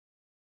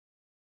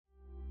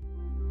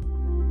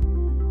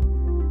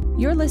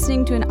You're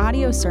listening to an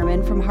audio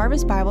sermon from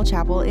Harvest Bible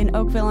Chapel in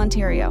Oakville,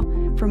 Ontario.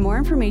 For more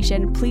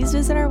information, please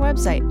visit our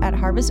website at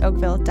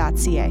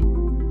harvestoakville.ca.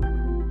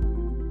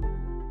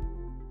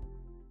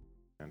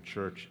 And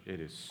church, it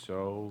is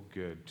so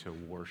good to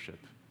worship,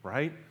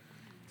 right?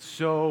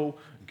 So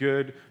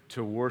good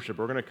to worship.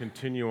 We're going to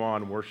continue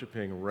on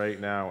worshiping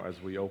right now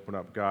as we open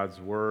up God's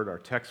Word. Our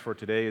text for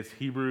today is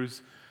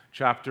Hebrews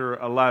chapter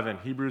 11.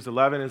 Hebrews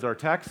 11 is our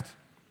text.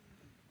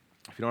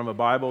 If you don't have a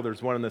Bible,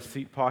 there's one in the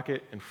seat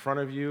pocket in front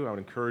of you. I would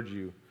encourage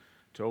you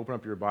to open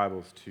up your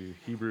Bibles to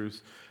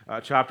Hebrews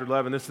chapter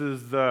 11. This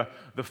is the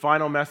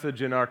final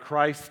message in our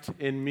Christ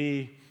in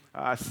Me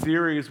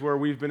series where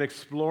we've been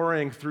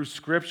exploring through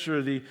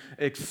Scripture the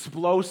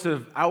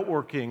explosive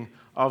outworking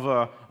of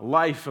a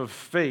life of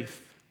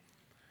faith.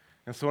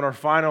 And so in our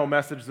final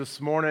message this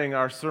morning,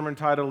 our sermon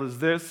title is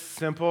this,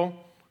 simple,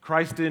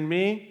 Christ in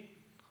Me,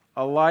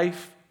 a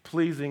life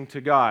pleasing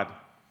to God.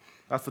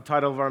 That's the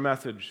title of our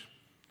message.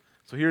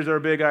 So here's our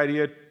big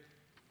idea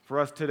for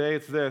us today.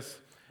 It's this.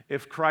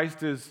 If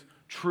Christ is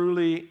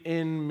truly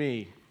in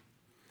me,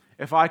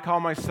 if I call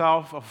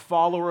myself a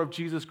follower of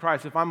Jesus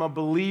Christ, if I'm a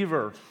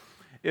believer,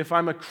 if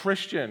I'm a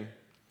Christian,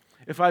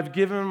 if I've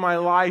given my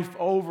life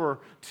over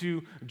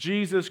to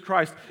Jesus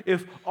Christ,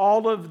 if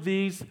all of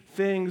these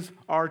things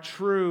are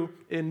true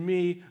in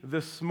me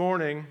this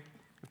morning,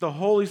 if the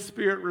Holy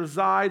Spirit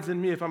resides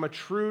in me, if I'm a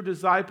true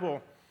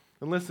disciple,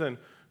 then listen,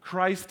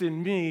 Christ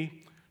in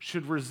me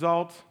should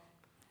result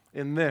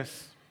in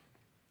this,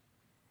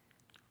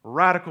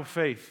 radical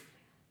faith.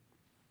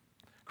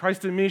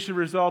 Christ in me should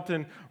result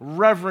in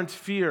reverent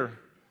fear.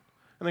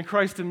 And then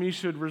Christ in me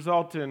should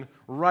result in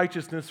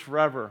righteousness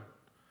forever.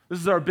 This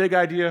is our big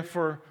idea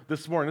for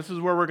this morning. This is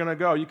where we're going to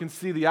go. You can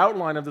see the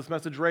outline of this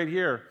message right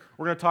here.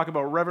 We're going to talk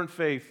about reverent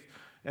faith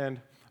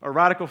and a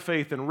radical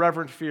faith and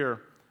reverent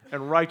fear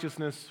and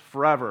righteousness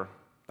forever.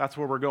 That's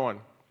where we're going.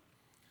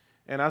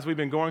 And as we've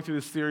been going through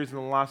this series in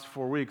the last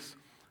 4 weeks,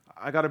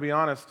 I got to be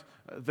honest,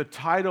 the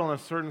title in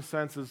a certain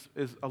sense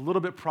is a little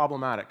bit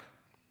problematic.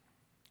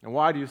 And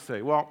why do you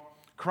say? Well,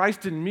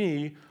 Christ in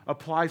me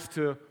applies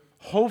to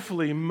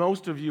hopefully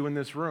most of you in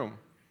this room.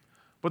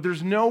 But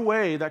there's no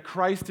way that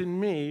Christ in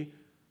me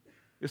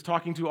is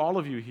talking to all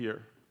of you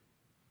here.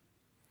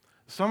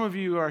 Some of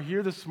you are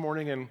here this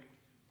morning and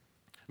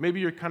maybe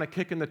you're kind of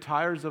kicking the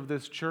tires of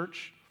this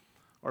church,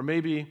 or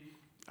maybe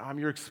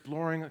you're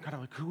exploring kind of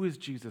like, who is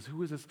Jesus?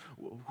 Who is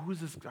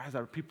this guy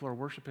that people are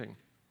worshiping?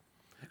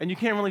 And you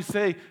can't really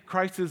say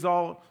Christ is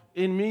all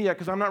in me yet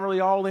because I'm not really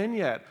all in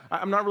yet.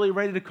 I'm not really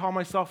ready to call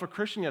myself a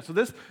Christian yet. So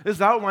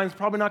this outline is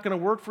probably not going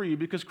to work for you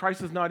because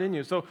Christ is not in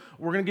you. So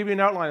we're going to give you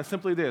an outline. It's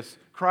simply this,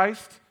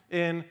 Christ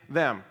in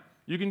them.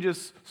 You can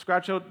just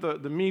scratch out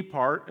the me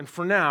part, and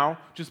for now,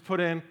 just put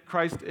in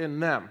Christ in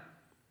them.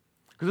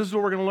 Because this is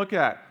what we're going to look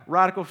at.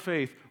 Radical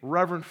faith,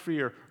 reverent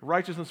fear,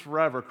 righteousness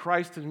forever,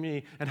 Christ in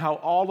me, and how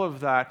all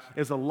of that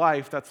is a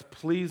life that's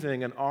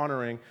pleasing and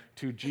honoring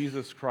to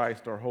Jesus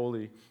Christ, our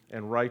holy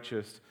and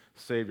righteous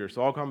Savior.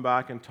 So I'll come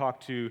back and talk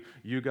to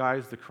you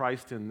guys, the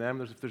Christ in them.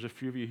 If there's a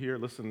few of you here,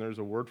 listen, there's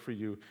a word for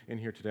you in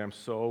here today. I'm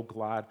so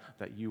glad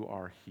that you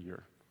are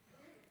here.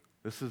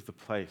 This is the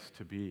place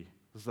to be.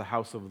 This is the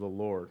house of the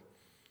Lord.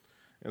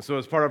 And so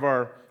as part of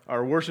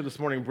our worship this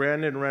morning,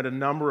 Brandon read a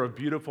number of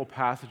beautiful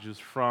passages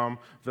from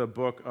the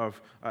book of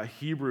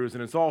Hebrews,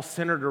 and it's all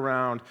centered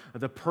around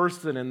the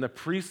person and the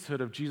priesthood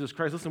of Jesus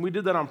Christ. Listen, we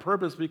did that on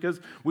purpose because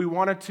we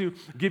wanted to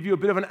give you a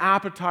bit of an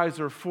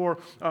appetizer for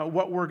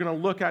what we're going to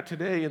look at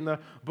today in the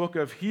book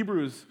of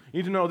Hebrews. You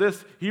need to know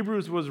this,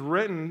 Hebrews was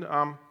written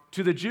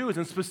to the Jews,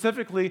 and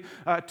specifically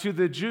to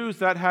the Jews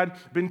that had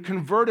been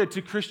converted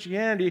to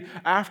Christianity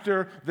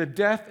after the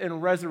death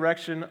and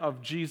resurrection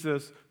of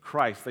Jesus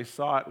Christ. They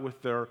saw it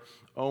with their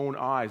own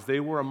eyes.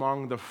 They were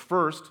among the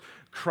first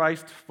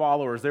Christ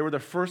followers. They were the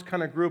first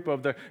kind of group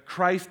of the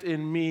Christ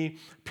in me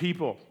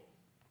people.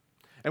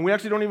 And we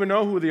actually don't even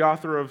know who the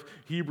author of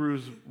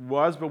Hebrews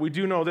was, but we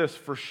do know this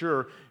for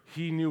sure.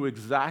 He knew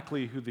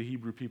exactly who the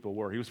Hebrew people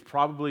were. He was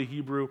probably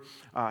Hebrew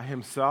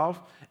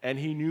himself, and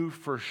he knew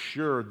for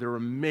sure their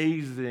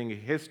amazing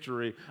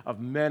history of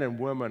men and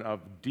women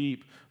of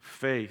deep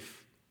faith.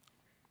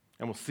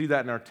 And we'll see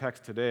that in our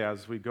text today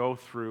as we go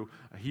through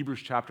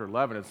Hebrews chapter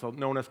 11. It's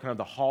known as kind of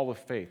the Hall of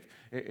Faith.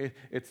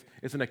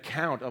 It's an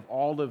account of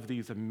all of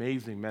these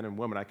amazing men and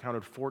women. I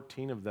counted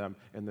 14 of them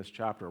in this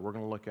chapter. We're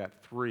going to look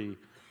at 3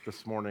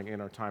 this morning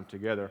in our time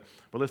together.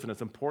 But listen,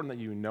 it's important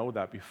that you know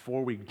that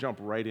before we jump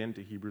right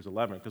into Hebrews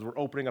 11, because we're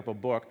opening up a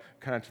book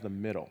kind of to the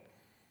middle.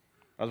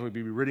 As we'll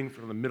be reading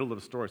from the middle of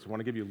the story. So I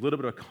want to give you a little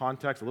bit of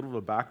context, a little bit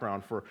of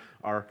background for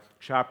our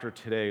chapter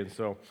today. And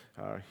so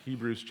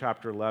Hebrews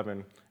chapter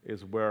 11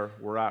 is where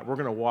we're at. We're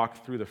going to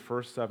walk through the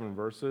first 7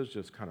 verses,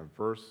 just kind of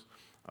verse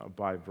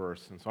by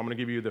verse. And so I'm going to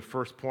give you the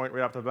first point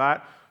right off the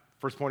bat.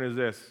 First point is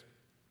this.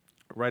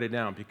 Write it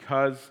down.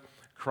 Because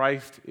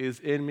Christ is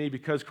in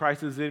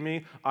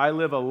me, I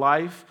live a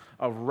life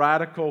of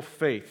radical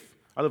faith.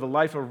 I live a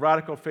life of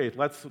radical faith.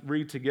 Let's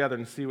read together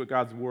and see what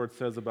God's word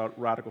says about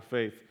radical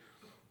faith.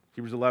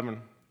 Hebrews 11,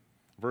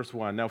 verse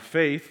 1. Now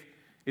faith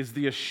is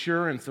the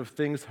assurance of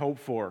things hoped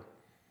for.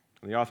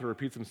 And the author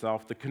repeats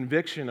himself, the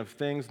conviction of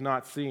things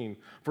not seen.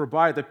 For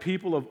by it the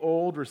people of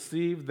old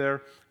received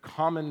their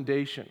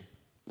commendation.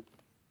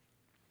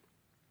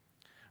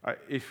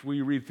 If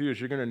we read through this,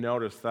 you're going to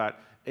notice that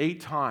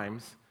 8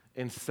 times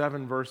in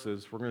 7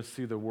 verses, we're going to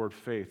see the word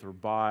faith or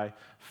by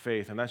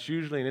faith. And that's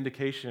usually an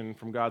indication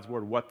from God's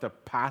word what the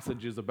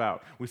passage is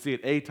about. We see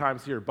it 8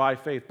 times here, by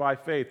faith, by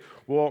faith.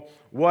 Well,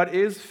 what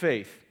is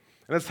faith?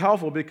 And it's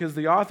helpful because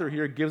the author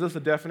here gives us a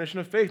definition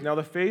of faith. Now,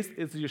 the faith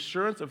is the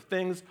assurance of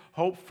things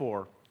hoped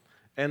for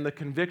and the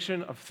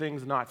conviction of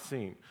things not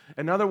seen.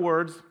 In other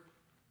words,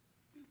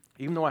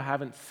 even though I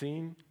haven't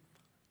seen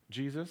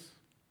Jesus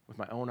with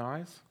my own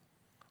eyes,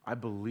 I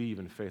believe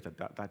in faith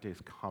that day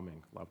is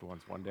coming, loved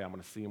ones. One day I'm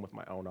going to see him with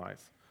my own eyes.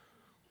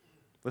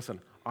 Listen,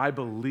 I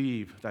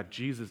believe that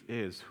Jesus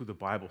is who the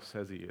Bible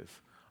says he is.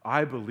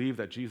 I believe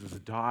that Jesus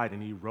died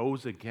and he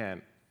rose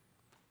again.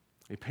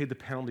 He paid the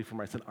penalty for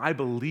my sin. I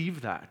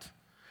believe that.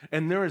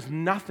 And there's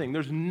nothing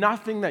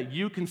that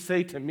you can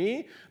say to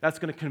me that's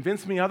going to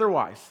convince me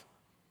otherwise.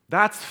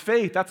 That's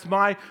faith. That's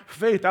my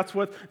faith. That's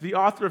what the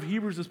author of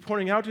Hebrews is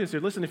pointing out to us here.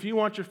 Listen, if you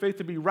want your faith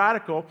to be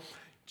radical,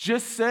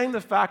 just saying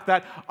the fact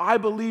that I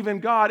believe in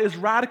God is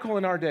radical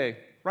in our day,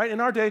 right? In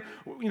our day,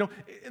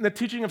 in the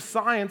teaching of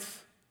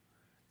science,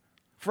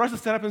 for us to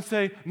stand up and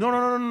say,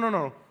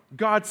 no.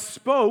 God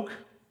spoke,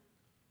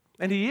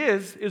 and he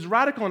is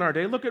radical in our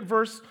day. Look at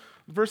verse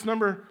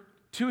number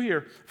 2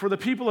 here. For the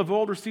people of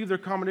old received their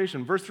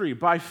commendation. Verse 3,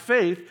 by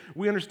faith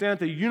we understand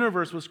that the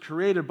universe was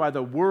created by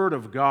the word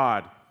of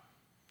God,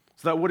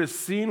 so that what is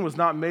seen was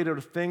not made out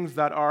of things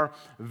that are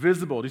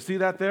visible. Do you see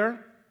that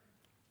there?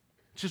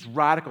 It's just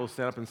radical to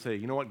stand up and say,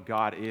 you know what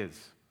God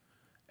is,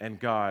 and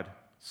God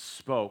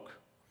spoke.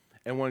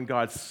 And when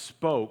God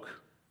spoke,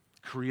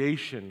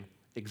 creation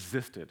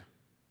existed.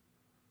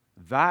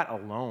 That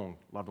alone,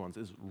 loved ones,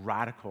 is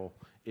radical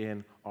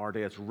in our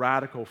day. It's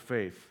radical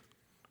faith.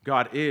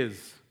 God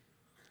is,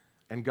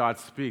 and God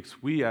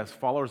speaks. We, as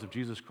followers of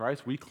Jesus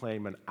Christ, we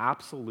claim an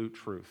absolute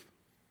truth.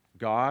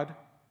 God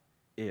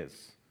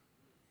is.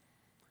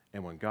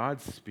 And when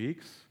God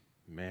speaks,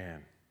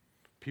 man,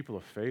 people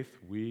of faith,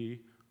 we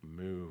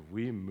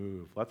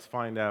move. Let's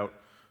find out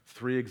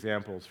 3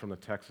 examples from the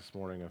text this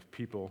morning of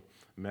people,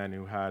 men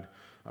who had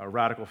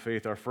radical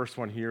faith. Our first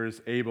one here is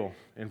Abel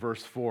in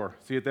verse 4.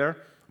 See it there?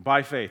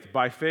 By faith.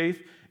 By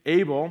faith,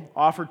 Abel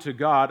offered to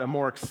God a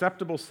more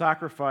acceptable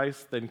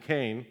sacrifice than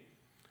Cain,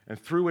 and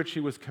through which he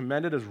was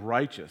commended as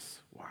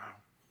righteous. Wow.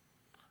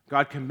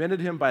 God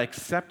commended him by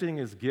accepting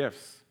his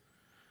gifts.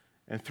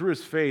 And through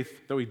his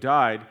faith, though he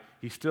died,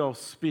 he still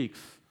speaks.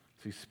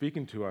 So he's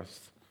speaking to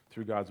us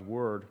through God's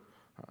word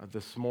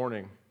this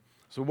morning.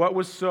 So what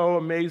was so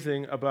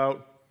amazing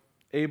about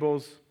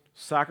Abel's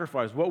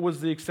sacrifice? What was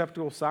the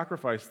acceptable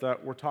sacrifice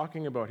that we're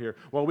talking about here?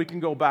 Well, we can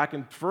go back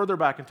and further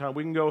back in time.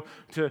 We can go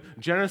to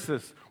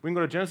Genesis. We can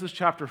go to Genesis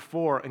chapter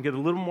 4 and get a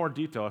little more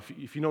detail.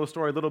 If you know the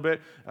story a little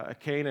bit,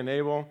 Cain and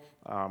Abel,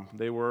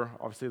 they were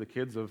obviously the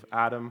kids of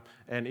Adam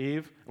and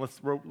Eve. Let's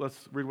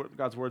read what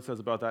God's word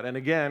says about that. And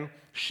again,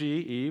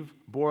 she, Eve,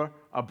 bore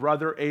a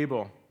brother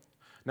Abel.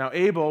 Now,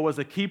 Abel was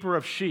a keeper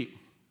of sheep.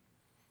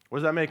 What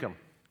does that make him?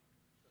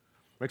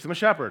 Makes him a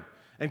shepherd.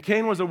 And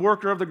Cain was a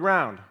worker of the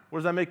ground. What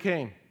does that make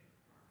Cain?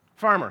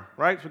 Farmer,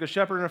 right? So like a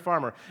shepherd and a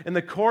farmer. In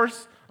the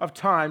course of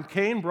time,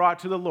 Cain brought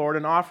to the Lord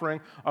an offering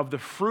of the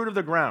fruit of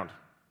the ground.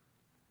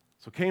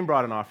 So Cain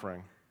brought an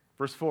offering.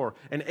 Verse 4,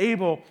 and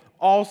Abel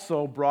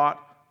also brought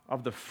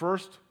of the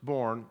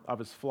firstborn of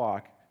his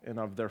flock and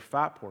of their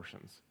fat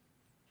portions.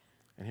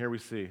 And here we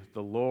see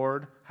the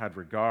Lord had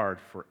regard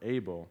for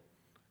Abel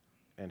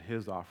and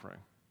his offering.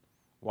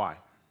 Why?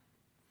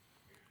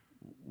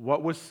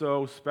 What was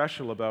so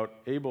special about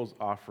Abel's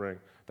offering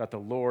that the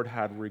Lord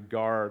had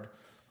regard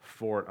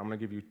for it? I'm going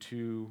to give you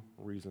 2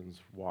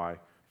 reasons why.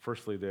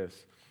 Firstly, this.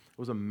 It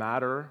was a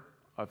matter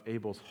of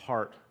Abel's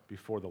heart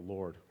before the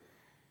Lord.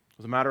 It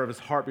was a matter of his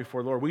heart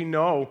before the Lord. We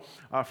know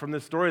from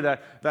this story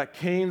that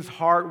Cain's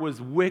heart was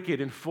wicked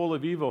and full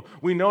of evil.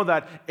 We know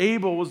that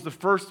Abel was the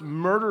first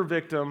murder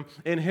victim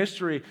in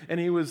history, and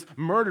he was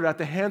murdered at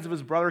the hands of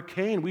his brother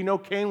Cain. We know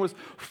Cain was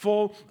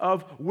full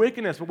of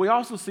wickedness, but we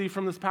also see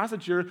from this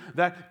passage here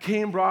that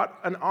Cain brought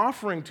an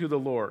offering to the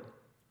Lord.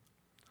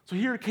 So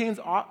here Cain's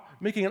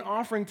making an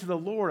offering to the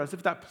Lord as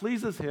if that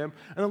pleases him,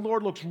 and the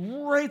Lord looks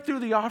right through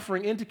the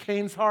offering into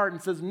Cain's heart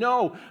and says,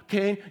 no,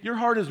 Cain, your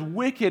heart is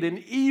wicked and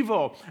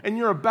evil, and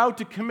you're about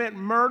to commit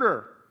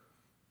murder.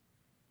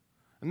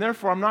 And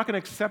therefore, I'm not going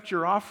to accept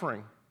your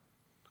offering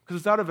because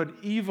it's out of an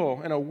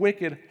evil and a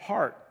wicked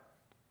heart.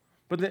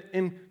 But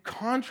in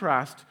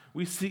contrast,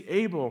 we see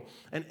Abel,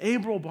 and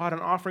Abel brought an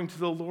offering to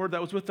the Lord that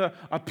was with a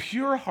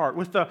pure heart,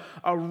 with a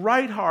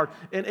right heart,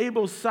 and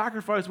Abel's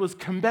sacrifice was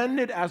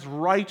commended as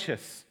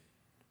righteous.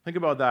 Think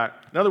about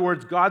that. In other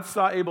words, God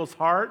saw Abel's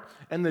heart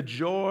and the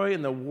joy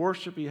and the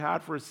worship he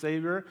had for his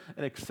Savior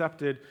and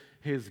accepted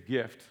his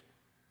gift.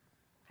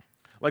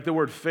 Like the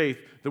word faith,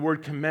 the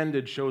word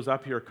commended shows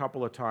up here a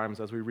couple of times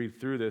as we read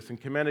through this. And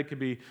commended could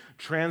be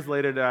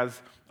translated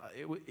as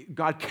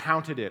God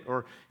counted it,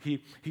 or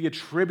he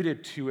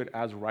attributed to it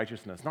as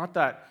righteousness. Not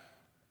that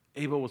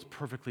Abel was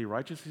perfectly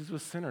righteous. He was a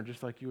sinner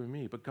just like you and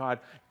me. But God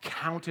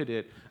counted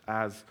it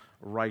as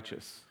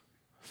righteous.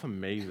 It's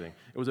amazing.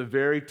 It was a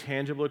very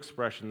tangible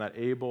expression that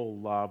Abel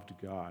loved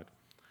God,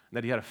 and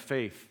that he had a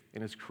faith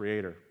in his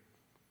Creator,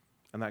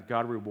 and that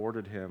God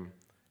rewarded him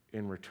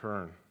in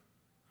return.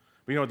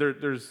 But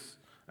there's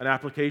an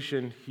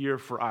application here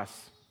for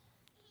us.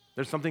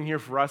 There's something here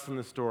for us in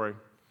this story.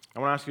 I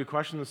want to ask you a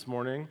question this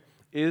morning.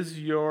 Is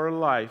your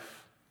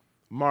life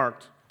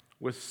marked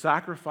with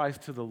sacrifice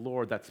to the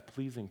Lord that's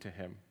pleasing to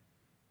Him?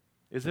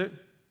 Is it?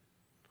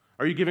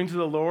 Are you giving to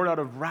the Lord out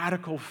of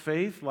radical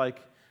faith like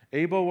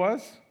Abel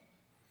was?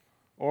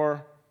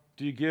 Or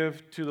do you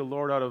give to the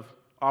Lord out of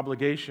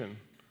obligation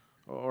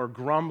or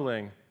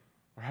grumbling,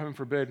 or heaven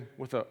forbid,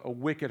 with a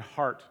wicked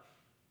heart?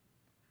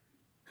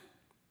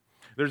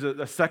 There's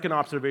a second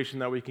observation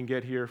that we can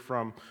get here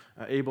from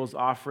Abel's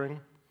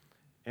offering,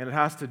 and it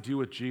has to do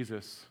with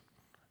Jesus.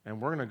 And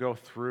we're going to go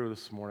through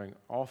this morning,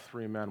 all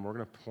three men, we're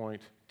going to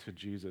point to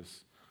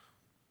Jesus.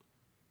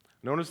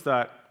 Notice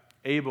that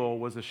Abel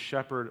was a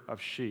shepherd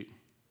of sheep.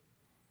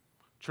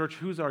 Church,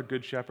 who's our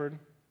good shepherd?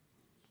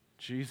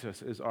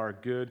 Jesus is our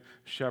good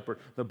shepherd.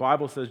 The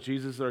Bible says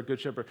Jesus is our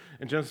good shepherd.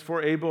 In Genesis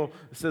 4, Abel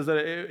says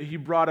that he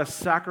brought a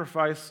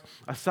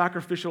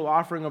sacrificial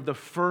offering of the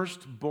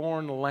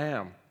firstborn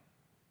lamb.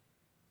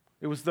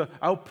 It was the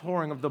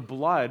outpouring of the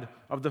blood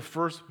of the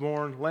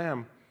firstborn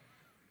lamb.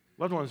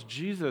 Loved ones,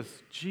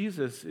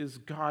 Jesus is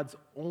God's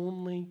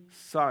only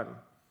Son.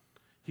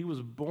 He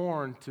was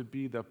born to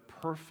be the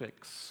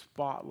perfect,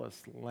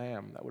 spotless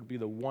lamb that would be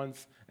the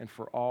once and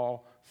for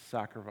all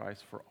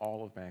sacrifice for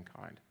all of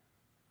mankind.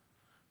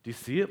 Do you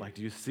see it?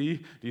 Do you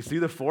see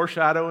the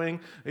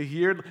foreshadowing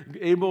here?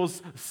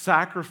 Abel's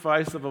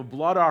sacrifice of a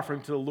blood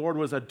offering to the Lord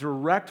was a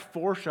direct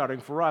foreshadowing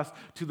for us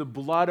to the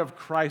blood of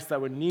Christ that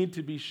would need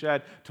to be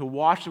shed to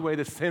wash away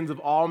the sins of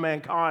all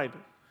mankind.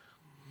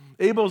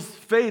 Abel's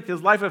faith,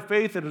 his life of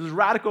faith and his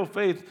radical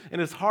faith in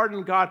his heart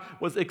in God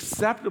was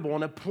acceptable,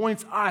 and it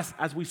points us,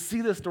 as we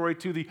see this story,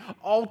 to the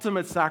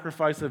ultimate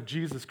sacrifice of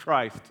Jesus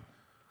Christ.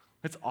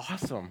 It's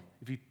awesome.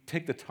 If you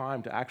take the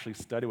time to actually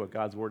study what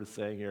God's Word is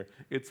saying here,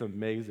 it's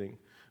amazing.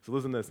 So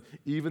listen to this.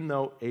 Even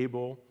though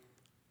Abel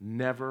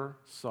never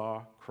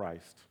saw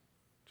Christ,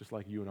 just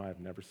like you and I have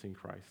never seen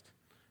Christ,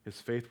 his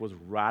faith was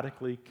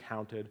radically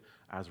counted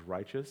as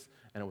righteous,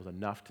 and it was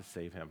enough to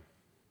save him.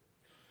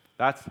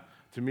 That's,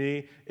 to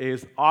me,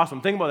 is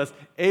awesome. Think about this.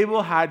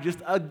 Abel had just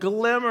a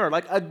glimmer,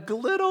 like a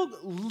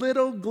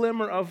little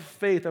glimmer of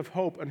faith, of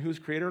hope in who's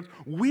creator.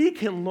 We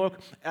can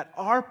look at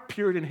our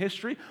period in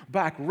history,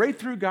 back right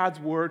through God's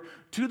Word,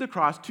 to the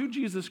cross, to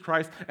Jesus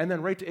Christ, and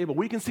then right to Abel.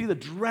 We can see the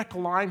direct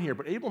line here,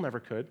 but Abel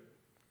never could.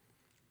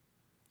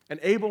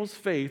 And Abel's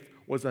faith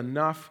was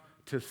enough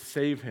to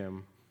save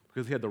him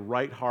because he had the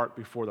right heart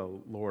before the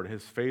Lord.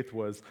 His faith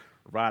was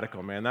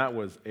radical, man. That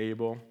was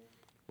Abel.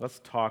 Let's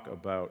talk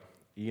about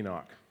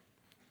Enoch.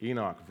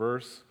 Enoch,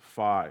 verse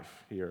 5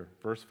 here.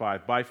 Verse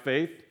 5. By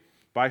faith,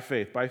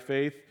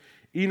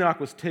 Enoch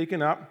was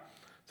taken up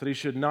so that he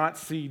should not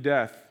see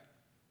death,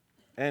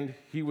 and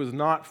he was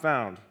not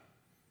found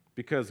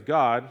because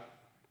God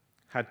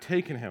had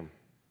taken him.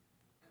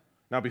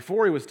 Now,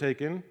 before he was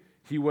taken,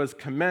 he was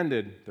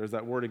commended. There's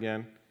that word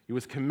again. He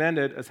was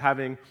commended as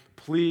having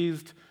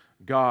pleased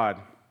God.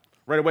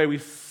 Right away,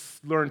 we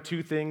learn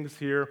two things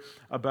here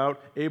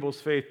about Abel's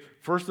faith.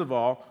 First of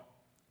all,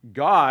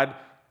 God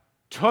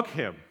took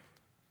him.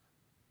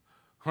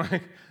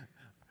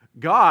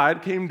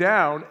 God came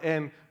down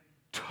and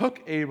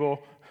took Enoch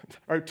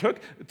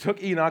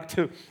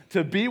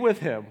to be with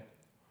him.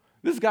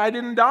 This guy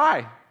didn't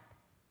die.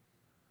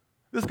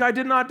 This guy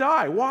did not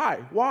die.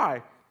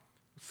 Why?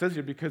 It says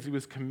here because he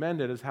was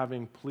commended as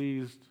having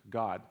pleased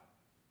God.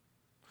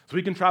 So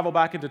we can travel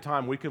back into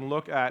time. We can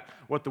look at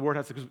what the word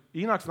has to say, because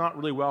Enoch's not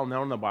really well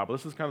known in the Bible.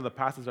 This is kind of the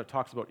passage that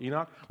talks about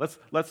Enoch.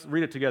 Let's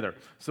read it together.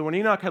 So when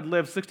Enoch had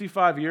lived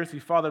 65 years, he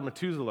fathered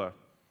Methuselah.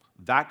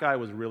 That guy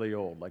was really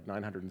old, like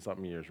 900 and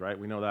something years, right?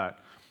 We know that.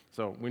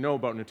 So we know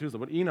about Methuselah.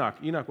 But Enoch,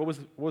 what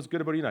was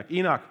good about Enoch?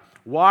 Enoch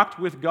walked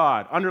with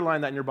God.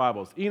 Underline that in your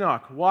Bibles.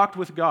 Enoch walked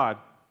with God.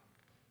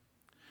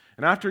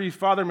 And after he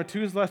fathered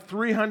Methuselah,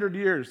 300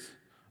 years.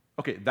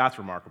 Okay, that's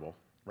remarkable,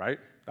 right?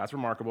 That's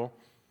remarkable.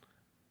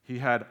 He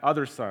had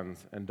other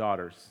sons and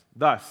daughters.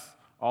 Thus,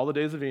 all the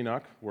days of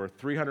Enoch were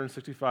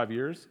 365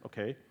 years.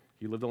 Okay,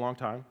 he lived a long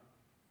time.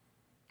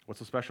 What's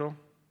so special?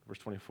 Verse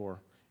 24.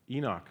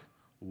 Enoch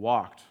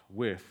walked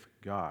with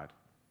God,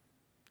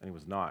 and he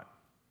was not,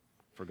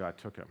 for God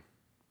took him.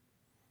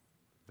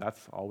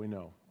 That's all we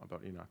know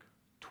about Enoch.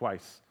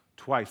 Twice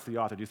the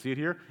author. Do you see it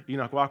here?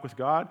 Enoch walked with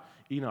God.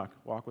 Enoch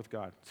walked with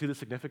God. See the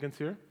significance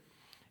here?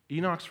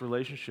 Enoch's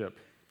relationship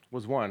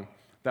was one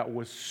that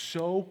was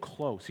so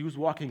close. He was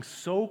walking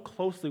so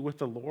closely with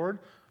the Lord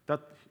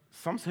that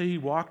some say he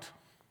walked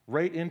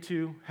right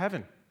into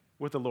heaven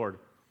with the Lord.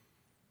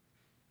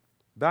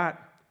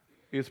 That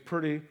is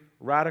pretty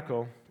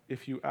radical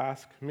if you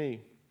ask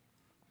me.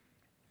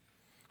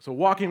 So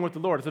walking with the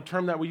Lord is a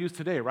term that we use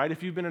today, right?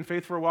 If you've been in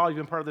faith for a while, you've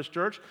been part of this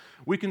church,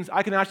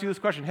 I can ask you this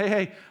question,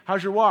 hey,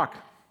 how's your walk?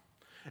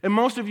 And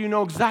most of you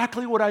know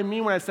exactly what I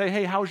mean when I say,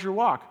 hey, how's your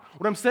walk?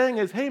 What I'm saying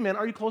is, hey, man,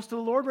 are you close to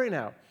the Lord right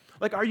now?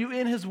 Like, are you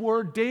in His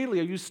Word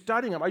daily? Are you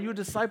studying Him? Are you a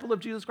disciple of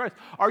Jesus Christ?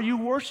 Are you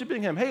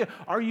worshiping Him? Hey,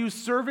 are you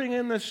serving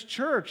in this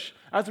church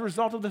as a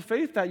result of the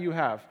faith that you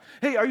have?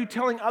 Hey, are you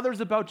telling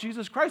others about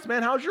Jesus Christ?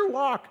 Man, how's your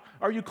walk?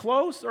 Are you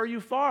close or are you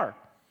far?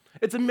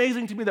 It's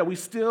amazing to me that we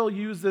still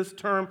use this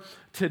term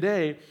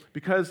today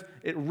because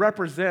it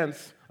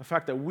represents the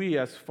fact that we,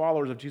 as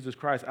followers of Jesus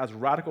Christ, as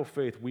radical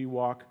faith, we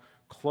walk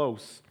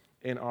close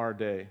in our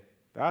day.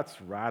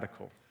 That's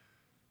radical.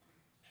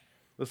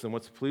 Listen,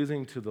 what's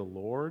pleasing to the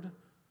Lord,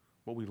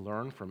 what we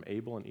learn from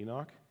Abel and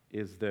Enoch,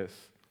 is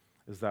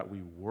that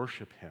we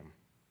worship Him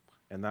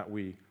and that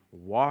we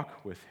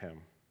walk with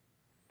Him.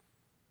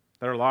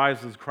 That our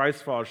lives as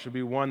Christ followers should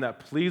be one that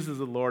pleases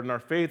the Lord, and our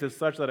faith is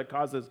such that it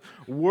causes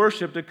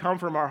worship to come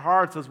from our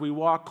hearts as we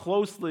walk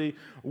closely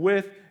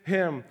with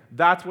Him.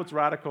 That's what's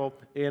radical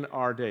in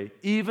our day.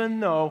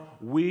 Even though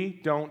we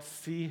don't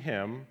see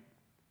Him,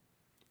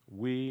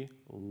 we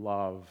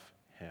love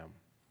Him.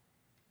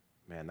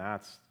 Man,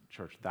 that's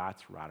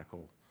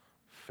radical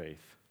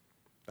faith.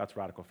 That's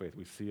radical faith.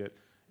 We see it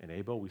in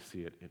Abel, we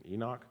see it in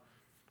Enoch,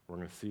 we're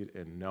going to see it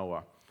in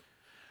Noah.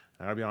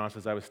 And I'll be honest,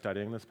 as I was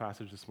studying this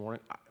passage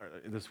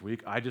this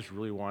week, I just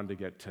really wanted to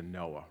get to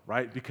Noah,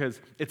 right?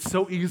 Because it's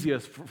so easy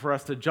for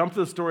us to jump to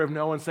the story of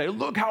Noah and say,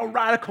 look how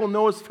radical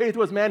Noah's faith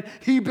was, man.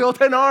 He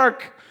built an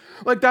ark.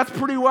 Like, that's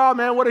pretty wild,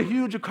 man. What a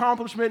huge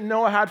accomplishment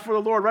Noah had for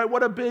the Lord, right?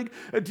 What a big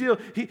deal.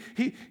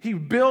 He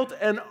built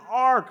an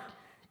ark.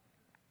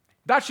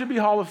 That should be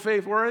Hall of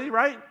Faith worthy,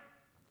 right?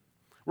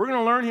 We're going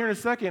to learn here in a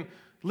second.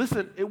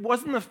 Listen, it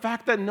wasn't the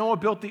fact that Noah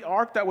built the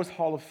ark that was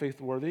Hall of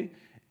Faith worthy.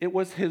 It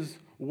was his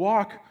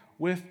walk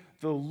with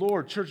the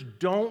Lord. Church,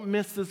 don't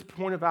miss this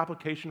point of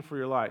application for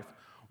your life.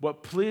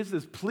 What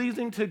is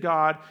pleasing to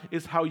God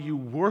is how you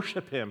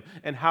worship Him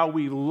and how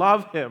we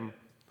love Him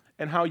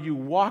and how you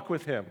walk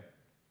with Him.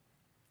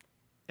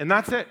 And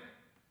that's it.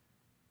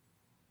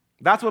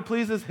 That's what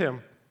pleases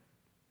Him.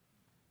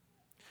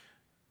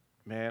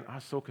 Man, I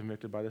was so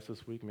convicted by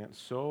this week, man.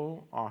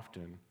 So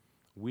often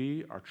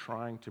we are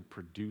trying to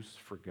produce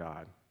for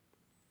God.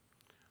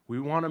 We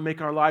want to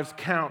make our lives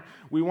count.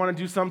 We want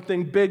to do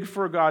something big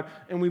for God.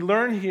 And we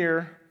learn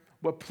here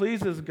what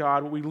pleases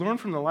God, what we learn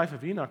from the life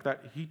of Enoch,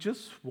 that He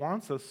just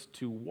wants us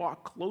to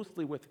walk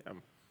closely with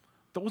Him.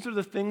 Those are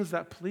the things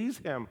that please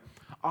Him.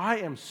 I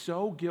am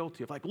so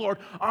guilty of Lord,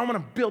 I'm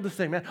going to build this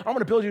thing, man. I'm going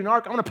to build you an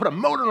ark. I'm going to put a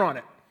motor on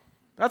it.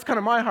 That's kind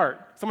of my heart.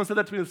 Someone said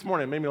that to me this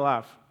morning. It made me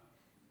laugh.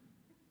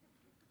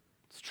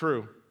 It's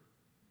true.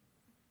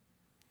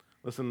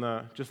 Listen,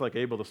 just like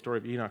Abel, the story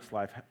of Enoch's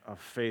life of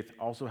faith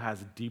also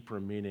has deeper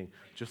meaning.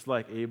 Just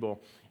like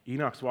Abel,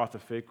 Enoch's walk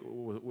of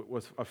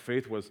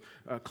faith was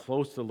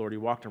close to the Lord. He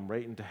walked him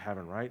right into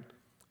heaven, right?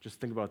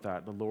 Just think about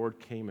that. The Lord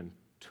came and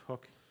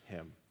took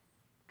him,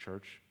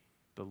 church.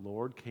 The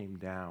Lord came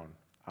down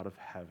out of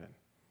heaven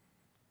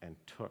and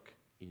took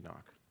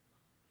Enoch.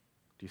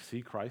 Do you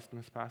see Christ in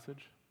this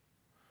passage?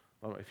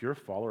 Well, if you're a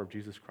follower of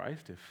Jesus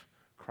Christ, if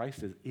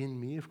Christ is in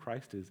me, if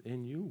Christ is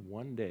in you,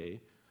 one day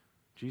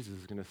Jesus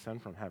is going to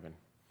ascend from heaven.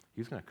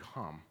 He's going to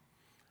come,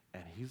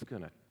 and He's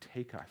going to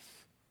take us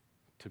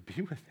to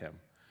be with Him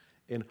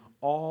in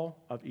all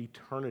of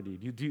eternity.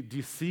 Do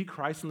you see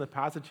Christ in the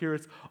passage here?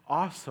 It's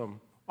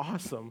awesome.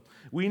 Awesome.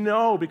 We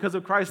know because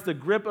of Christ, the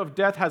grip of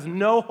death has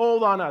no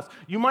hold on us.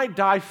 You might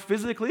die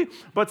physically,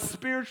 but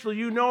spiritually,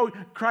 you know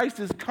Christ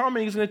is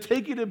coming. He's going to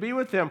take you to be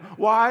with Him.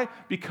 Why?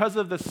 Because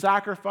of the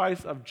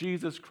sacrifice of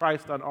Jesus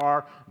Christ on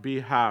our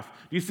behalf.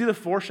 Do you see the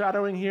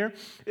foreshadowing here?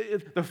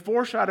 The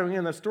foreshadowing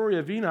in the story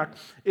of Enoch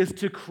is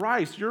to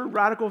Christ. Your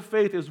radical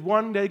faith is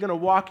one day going to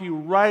walk you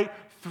right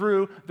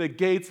through the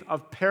gates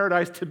of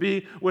paradise to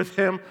be with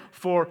Him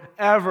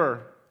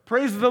forever.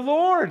 Praise the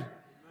Lord.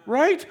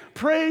 Right?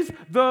 Praise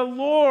the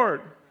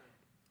Lord.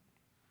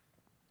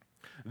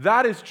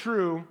 That is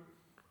true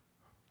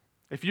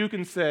if you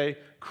can say,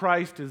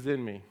 Christ is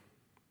in me.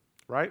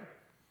 Right?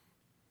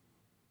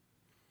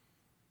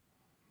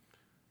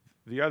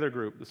 The other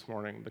group this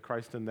morning, the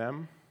Christ in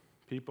them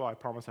people, I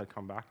promise I'd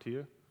come back to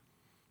you.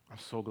 I'm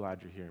so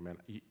glad you're here, man.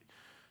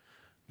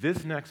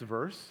 This next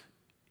verse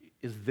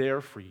is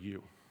there for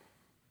you.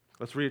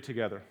 Let's read it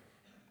together.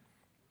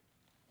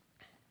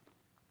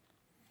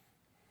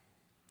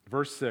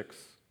 Verse 6,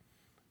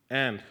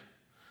 and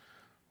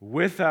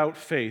without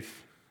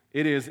faith,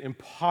 it is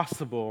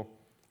impossible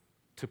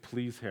to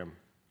please Him.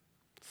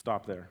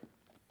 Stop there.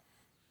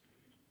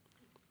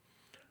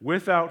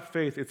 Without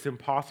faith, it's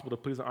impossible to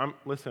please Him.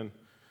 Listen,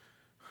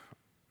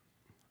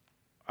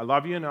 I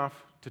love you enough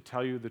to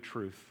tell you the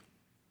truth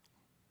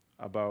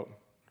about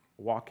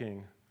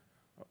walking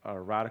a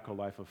radical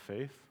life of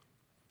faith.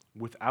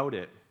 Without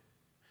it,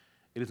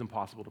 it is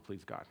impossible to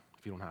please God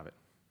if you don't have it.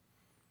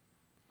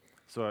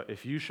 So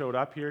if you showed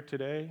up here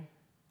today,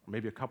 or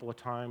maybe a couple of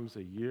times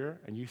a year,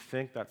 and you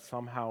think that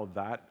somehow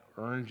that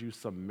earned you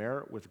some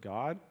merit with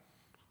God.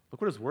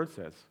 Look what his word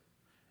says.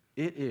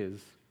 It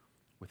is,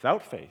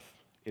 without faith,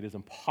 it is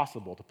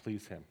impossible to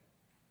please him.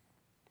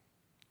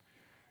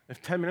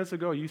 If 10 minutes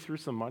ago you threw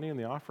some money in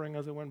the offering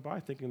as it went by,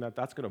 thinking that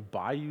that's going to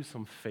buy you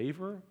some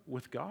favor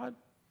with God,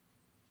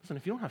 listen,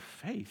 if you don't have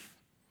faith,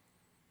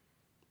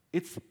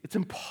 it's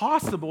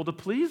impossible to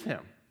please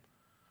him.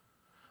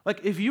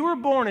 Like, if you were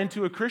born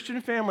into a Christian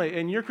family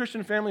and your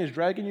Christian family is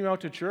dragging you out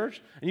to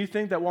church, and you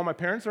think that, well, my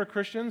parents are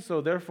Christians,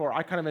 so therefore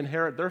I kind of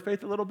inherit their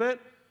faith a little bit.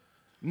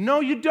 No,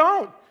 you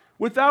don't.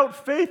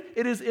 Without faith,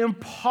 it is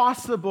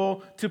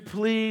impossible to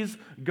please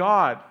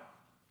God.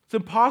 It's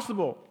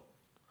impossible.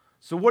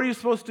 So what are you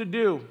supposed to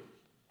do?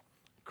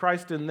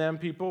 Christ in them,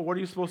 people, what are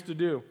you supposed to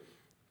do?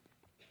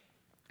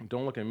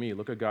 Don't look at me.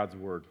 Look at God's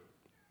word.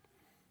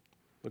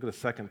 Look at the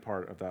second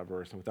part of that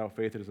verse. And without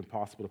faith, it is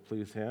impossible to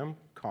please him,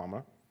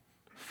 comma.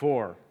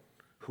 For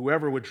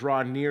whoever would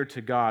draw near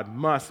to God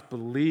must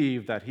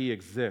believe that he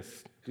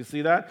exists. Do you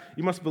see that?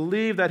 You must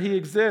believe that he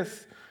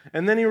exists.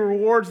 And then he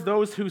rewards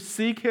those who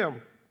seek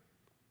him.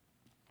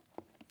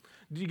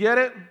 Do you get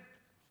it?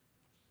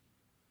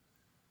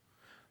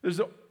 There's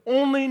the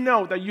only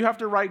note that you have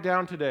to write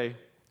down today.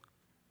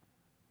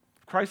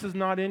 If Christ is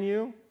not in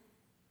you,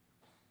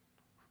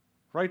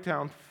 write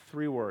down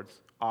 3 words.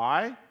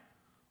 I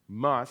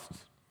must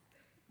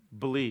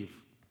believe.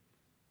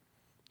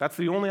 That's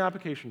the only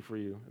application for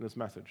you in this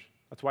message.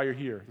 That's why you're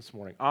here this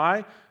morning.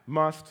 I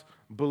must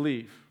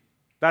believe.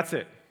 That's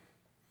it.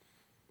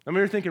 I mean,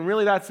 you're thinking,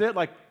 really, that's it?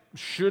 Like,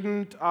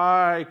 shouldn't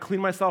I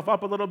clean myself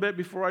up a little bit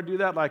before I do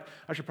that? Like,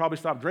 I should probably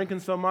stop drinking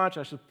so much.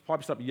 I should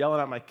probably stop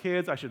yelling at my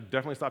kids. I should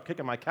definitely stop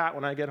kicking my cat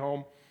when I get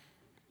home.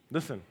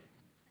 Listen,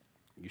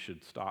 you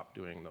should stop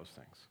doing those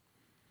things.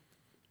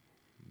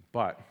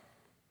 But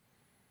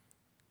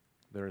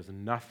there is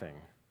nothing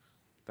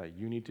that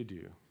you need to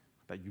do,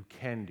 that you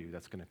can do,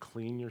 that's going to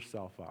clean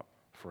yourself up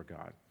for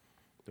God.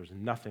 There's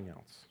nothing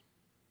else.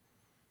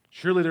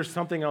 Surely there's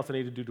something else I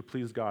need to do to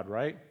please God,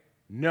 right?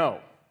 No.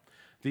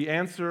 The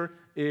answer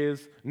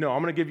is no.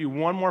 I'm going to give you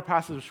one more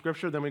passage of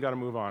Scripture, then we got to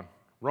move on.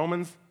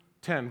 Romans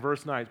 10,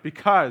 verse 9.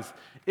 Because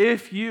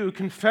if you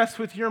confess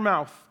with your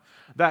mouth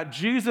that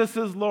Jesus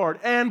is Lord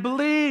and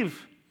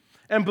believe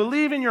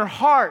in your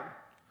heart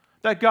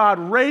that God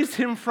raised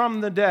him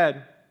from the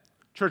dead,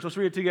 church, let's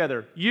read it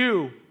together.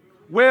 You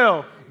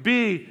will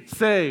be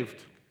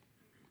saved.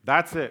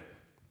 That's it.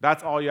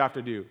 That's all you have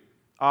to do.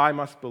 I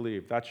must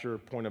believe. That's your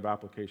point of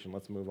application.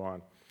 Let's move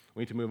on.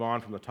 We need to move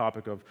on from the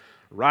topic of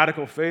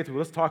radical faith.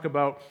 Let's talk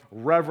about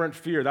reverent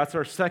fear. That's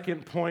our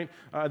second point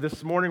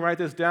this morning. Write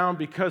this down.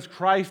 Because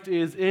Christ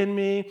is in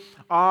me,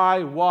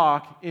 I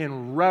walk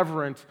in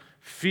reverent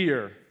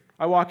fear.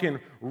 I walk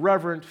in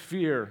reverent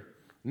fear.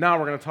 Now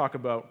we're going to talk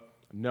about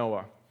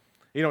Noah.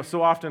 You know,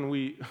 so often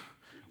we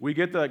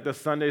get the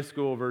Sunday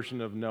school version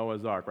of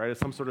Noah's Ark, right? It's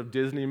some sort of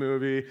Disney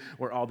movie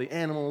where all the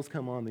animals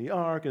come on the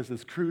ark. It's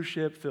this cruise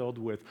ship filled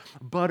with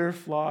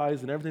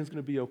butterflies, and everything's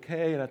going to be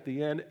okay, and at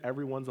the end,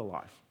 everyone's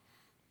alive.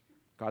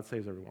 God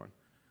saves everyone.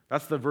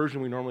 That's the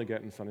version we normally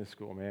get in Sunday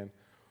school, man.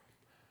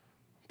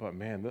 But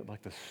man,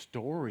 the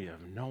story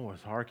of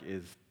Noah's Ark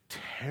is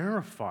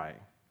terrifying.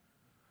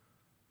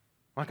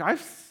 Like,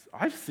 I've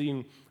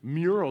seen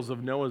murals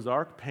of Noah's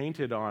Ark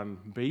painted on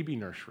baby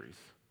nurseries,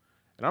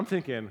 and I'm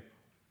thinking,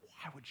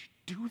 why would you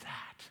do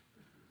that?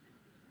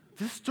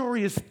 This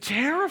story is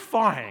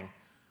terrifying.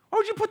 Why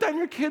would you put that in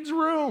your kid's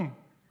room?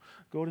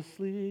 Go to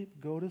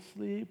sleep, go to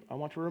sleep. I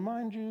want to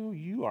remind you,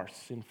 you are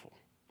sinful.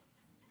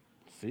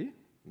 See?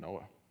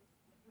 Noah.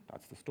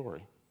 That's the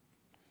story.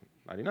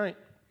 Nighty-night.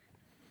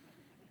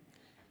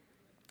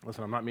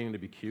 Listen, I'm not meaning to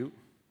be cute,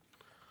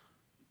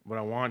 but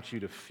I want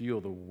you to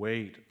feel the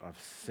weight of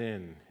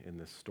sin in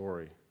this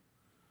story.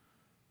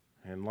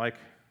 And like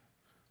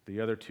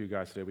the other 2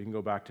 guys today, we can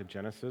go back to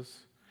Genesis.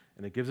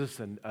 And it gives us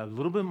a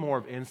little bit more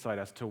of insight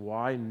as to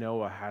why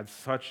Noah had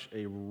such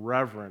a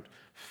reverent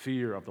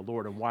fear of the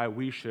Lord and why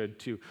we should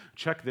too.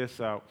 Check this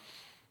out.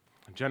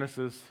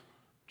 Genesis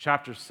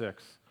chapter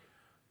 6.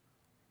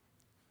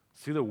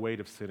 See the weight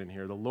of sin in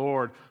here. The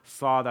Lord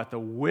saw that the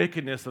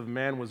wickedness of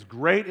man was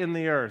great in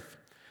the earth,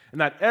 and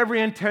that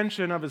every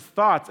intention of his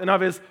thoughts and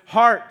of his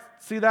heart,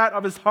 see that,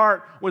 of his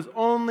heart, was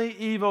only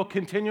evil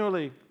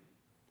continually.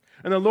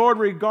 And the Lord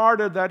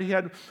regretted that he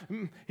had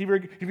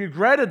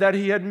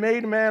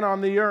made man on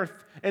the earth,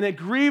 and it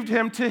grieved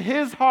him to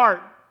his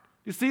heart.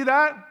 You see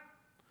that?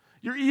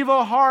 Your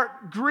evil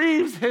heart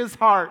grieves his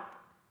heart.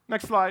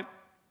 Next slide.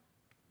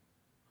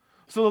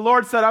 So the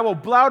Lord said, I will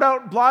blot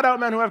out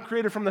men who have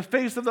created from the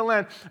face of the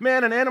land,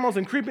 man and animals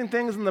and creeping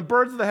things and the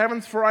birds of the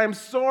heavens, for I am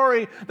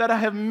sorry that I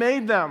have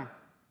made them.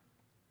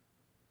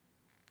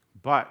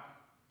 But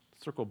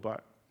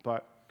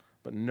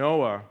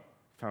Noah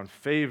found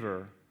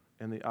favor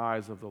in the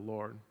eyes of the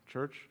Lord.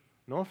 Church,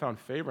 Noah found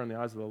favor in the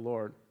eyes of the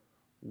Lord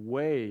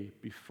way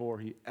before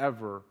he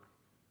ever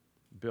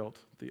built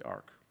the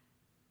ark.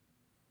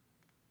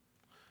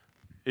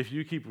 If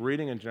you keep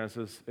reading in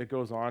Genesis, it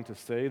goes on to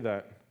say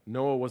that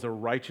Noah was a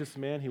righteous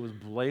man. He was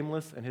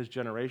blameless in his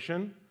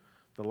generation.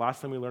 The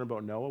last thing we learned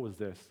about Noah was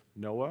this: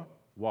 Noah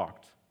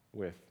walked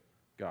with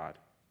God.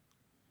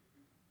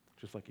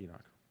 Just like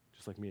Enoch,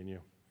 just like me and you.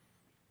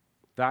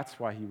 That's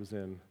why he was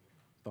in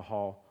the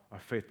hall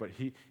of faith. But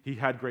he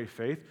had great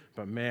faith,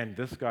 but man,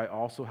 this guy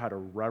also had a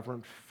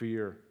reverent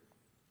fear.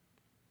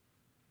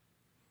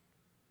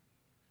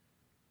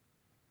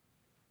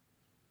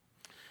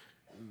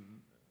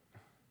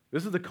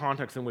 This is the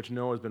context in which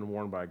Noah has been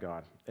warned by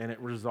God, and it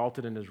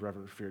resulted in his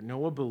reverent fear.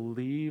 Noah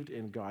believed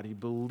in God. He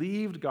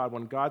believed God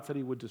when God said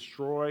he would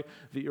destroy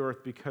the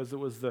earth because it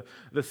was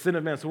the sin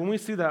of man. So when we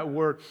see that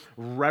word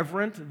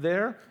reverent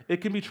there,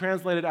 it can be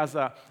translated as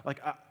a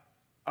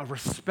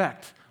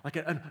respect, like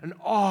an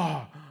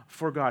awe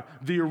for God.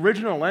 The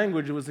original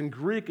language, it was in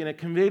Greek, and it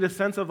conveyed a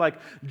sense of like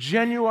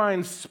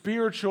genuine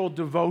spiritual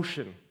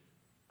devotion.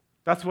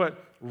 That's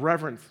what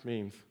reverence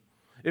means.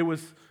 It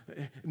was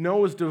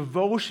Noah's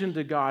devotion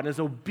to God, his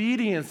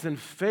obedience and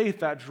faith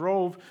that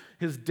drove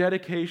his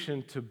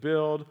dedication to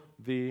build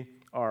the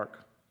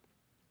ark.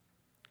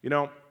 You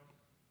know,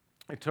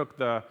 it took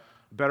the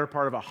better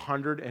part of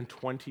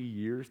 120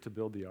 years to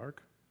build the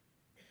ark.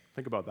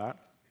 Think about that.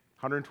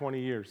 120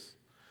 years.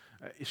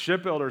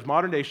 Shipbuilders,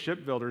 modern-day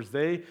shipbuilders,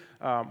 they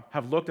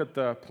have looked at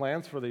the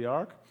plans for the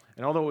ark,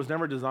 and although it was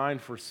never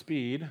designed for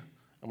speed,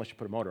 unless you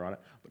put a motor on it,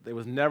 but it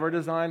was never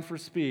designed for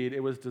speed, it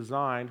was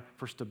designed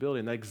for stability.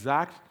 And the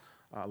exact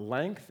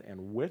length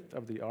and width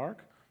of the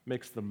ark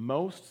makes the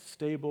most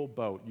stable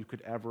boat you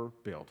could ever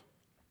build.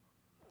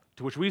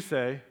 To which we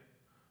say,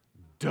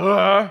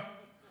 duh!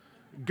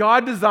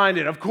 God designed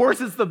it. Of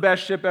course it's the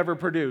best ship ever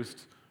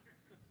produced.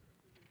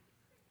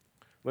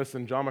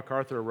 Listen, John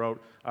MacArthur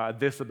wrote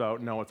this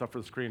about Noah. It's up for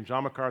the screen.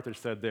 John MacArthur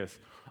said this: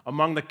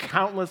 among the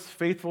countless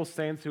faithful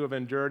saints who have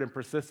endured in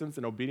persistence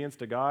and obedience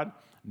to God,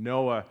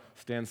 Noah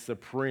stands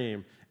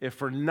supreme, if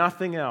for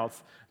nothing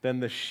else than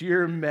the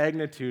sheer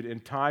magnitude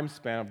and time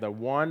span of the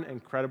one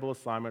incredible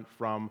assignment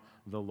from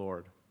the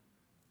Lord.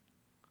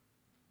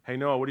 Hey,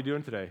 Noah, what are you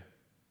doing today?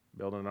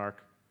 Building an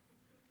ark.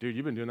 Dude,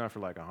 you've been doing that for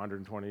like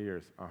 120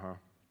 years.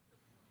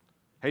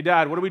 Hey,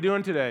 Dad, what are we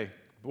doing today?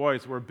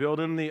 Boys, we're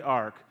building the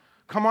ark.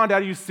 Come on,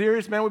 Dad, are you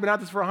serious, man? We've been at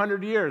this for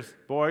 100 years.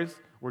 Boys,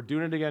 we're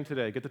doing it again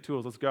today. Get the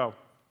tools, let's go.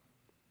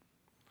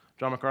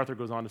 John MacArthur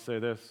goes on to say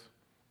this: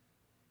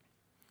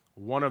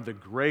 one of the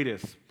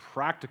greatest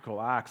practical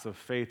acts of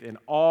faith in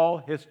all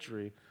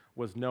history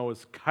was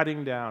Noah's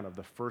cutting down of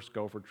the first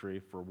gopher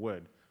tree for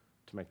wood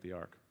to make the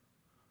ark.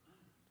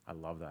 I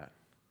love that.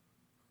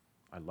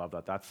 I love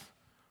that.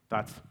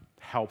 That's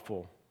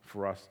helpful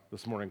for us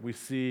this morning. We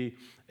see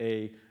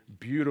a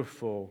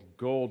beautiful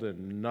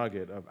golden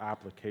nugget of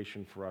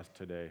application for us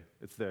today.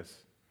 It's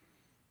this: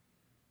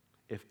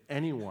 if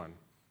anyone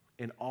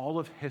in all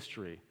of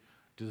history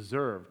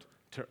deserved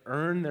to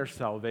earn their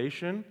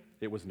salvation,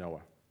 it was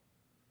Noah.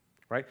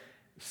 Right?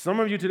 Some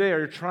of you today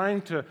are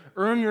trying to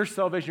earn your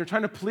salvation. You're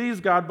trying to please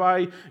God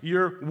by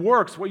your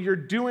works, what you're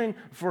doing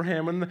for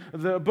Him. And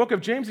the book of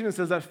James even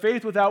says that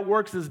faith without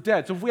works is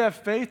dead. So if we have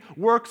faith,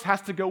 works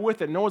has to go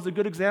with it. Noah's a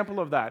good example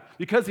of that.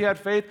 Because he had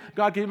faith,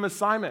 God gave him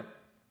assignment.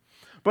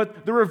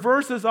 But the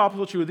reverse is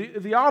also true.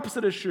 The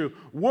opposite is true.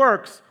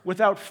 Works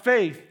without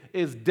faith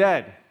is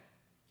dead.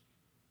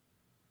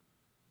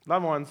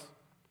 Loved ones,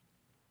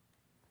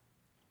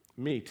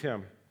 me,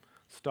 Tim,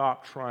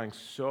 stop trying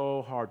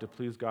so hard to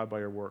please God by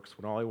your works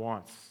when all He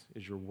wants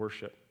is your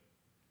worship.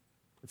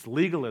 It's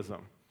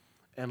legalism.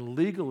 And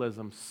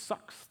legalism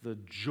sucks the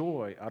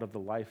joy out of the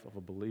life of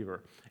a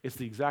believer. It's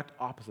the exact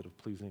opposite of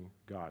pleasing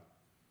God.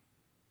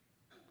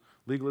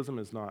 Legalism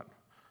is not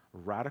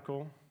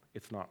radical.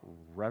 It's not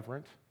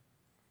reverent.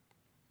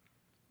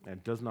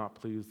 And does not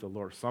please the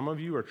Lord. Some of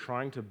you are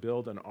trying to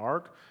build an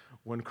ark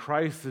when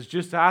Christ is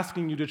just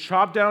asking you to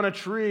chop down a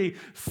tree,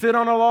 sit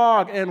on a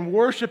log, and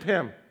worship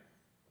Him.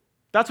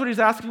 That's what He's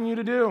asking you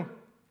to do.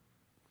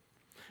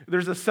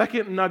 There's a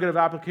second nugget of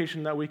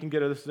application that we can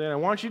get at this today, and I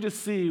want you to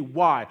see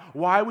why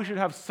we should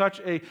have such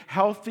a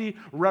healthy,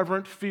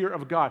 reverent fear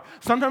of God.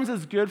 Sometimes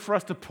it's good for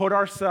us to put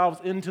ourselves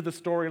into the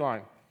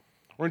storyline.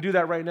 We're going to do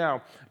that right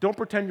now. Don't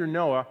pretend you're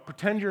Noah.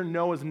 Pretend you're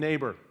Noah's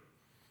neighbor,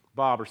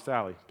 Bob or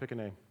Sally. Pick a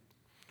name.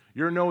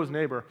 You're Noah's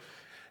neighbor,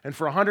 and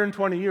for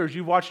 120 years,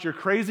 you've watched your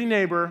crazy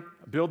neighbor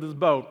build his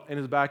boat in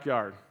his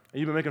backyard, and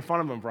you've been making fun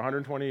of him for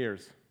 120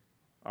 years.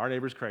 Our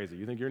neighbor's crazy.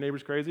 You think your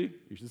neighbor's crazy?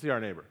 You should see our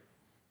neighbor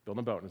building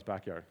a boat in his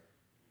backyard.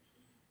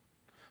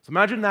 So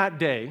imagine that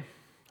day,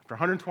 after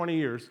 120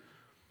 years,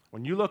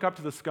 when you look up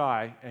to the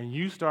sky and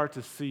you start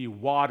to see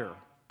water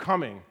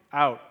coming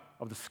out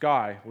of the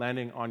sky,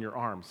 landing on your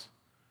arms.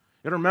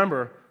 You got to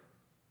remember,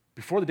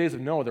 before the days of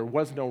Noah, there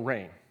was no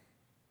rain.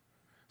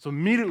 So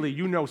immediately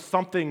you know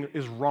something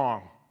is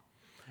wrong.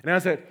 And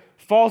as it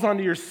falls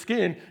onto your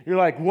skin, you're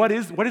like, what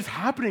is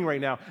happening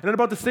right now? And at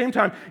about the same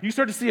time, you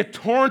start to see a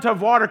torrent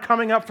of water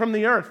coming up from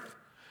the earth.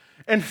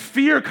 And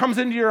fear comes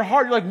into your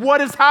heart. You're like,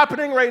 what is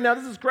happening right now?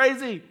 This is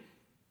crazy.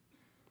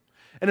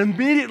 And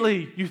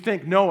immediately you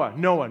think,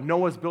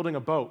 Noah's building a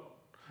boat.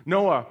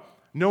 Noah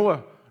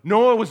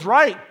was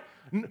right.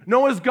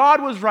 Noah's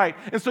God was right.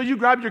 And so you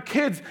grab your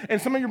kids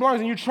and some of your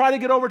belongings and you try to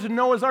get over to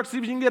Noah's Ark, see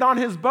if you can get on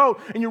his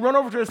boat, and you run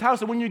over to his house.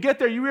 And when you get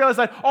there, you realize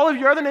that all of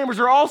your other neighbors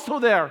are also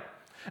there.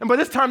 And by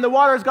this time, the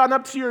water has gotten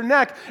up to your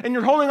neck, and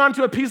you're holding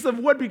onto a piece of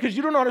wood because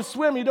you don't know how to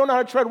swim, you don't know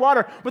how to tread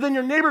water. But then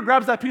your neighbor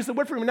grabs that piece of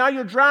wood from you, and now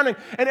you're drowning.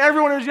 And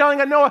everyone is yelling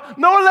at Noah,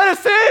 Noah, let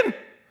us in!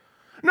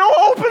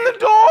 Noah, open the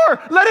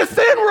door! Let us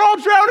in! We're all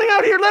drowning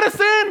out here! Let us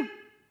in!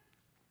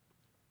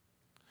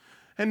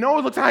 And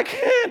Noah looks, I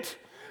can't.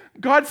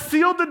 God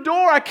sealed the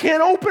door. I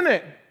can't open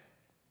it.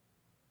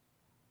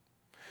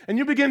 And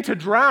you begin to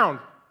drown.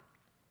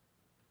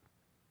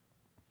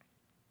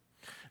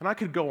 And I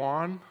could go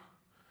on,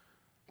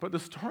 but the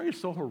story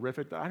is so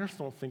horrific that I just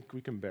don't think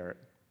we can bear it.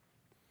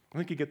 I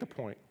think you get the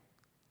point.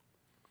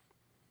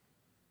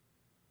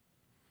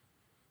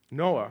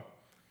 Noah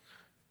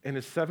and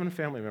his 7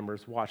 family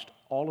members watched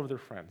all of their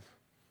friends,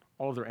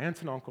 all of their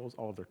aunts and uncles,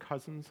 all of their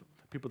cousins,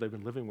 the people they've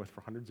been living with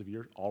for hundreds of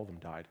years, all of them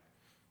died.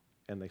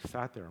 And they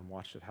sat there and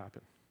watched it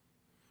happen.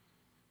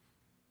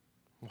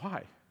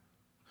 Why?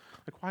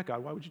 Like, why,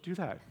 God? Why would you do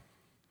that?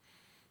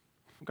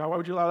 God, why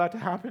would you allow that to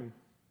happen?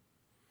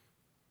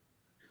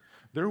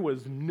 There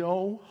was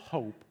no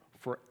hope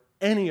for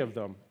any of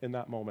them in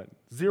that moment.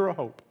 Zero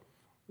hope.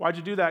 Why'd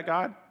you do that,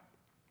 God?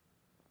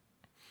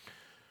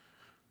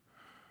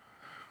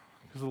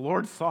 Because the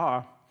Lord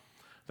saw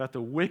that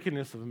the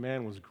wickedness of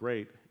man was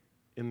great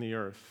in the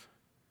earth,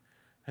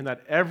 and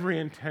that every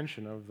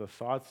intention of the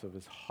thoughts of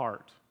his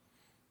heart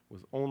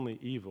was only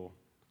evil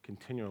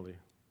continually.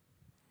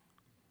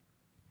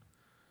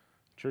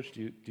 Church,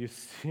 do you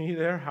see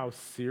there how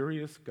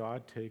serious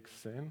God takes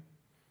sin?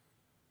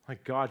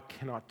 Like, God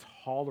cannot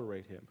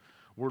tolerate him.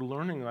 We're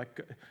learning,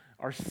 like,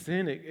 our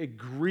sin, it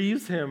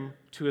grieves him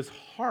to his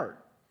heart.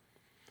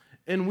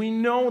 And we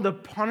know the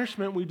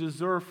punishment we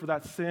deserve for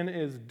that sin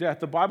is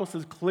death. The Bible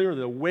says clearly,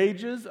 the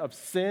wages of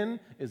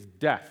sin is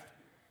death.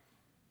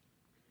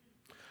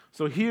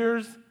 So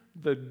here's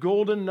the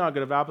golden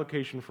nugget of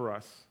application for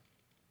us.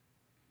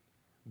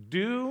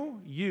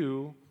 Do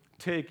you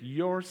take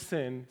your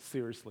sin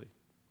seriously?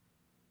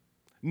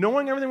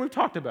 Knowing everything we've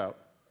talked about,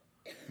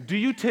 do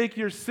you take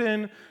your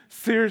sin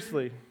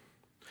seriously?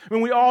 I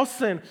mean, we all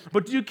sin,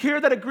 but do you care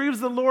that it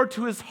grieves the Lord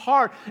to his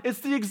heart? It's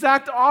the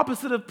exact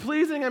opposite of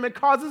pleasing him. It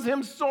causes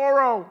him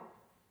sorrow.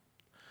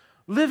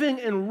 Living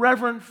in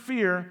reverent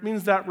fear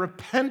means that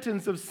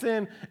repentance of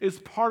sin is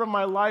part of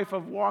my life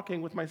of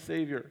walking with my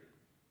Savior.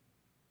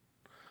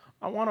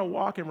 I want to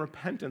walk in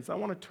repentance. I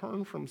want to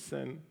turn from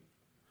sin.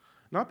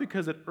 Not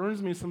because it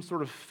earns me some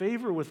sort of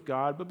favor with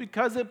God, but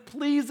because it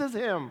pleases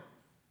him.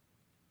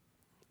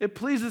 It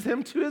pleases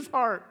him to his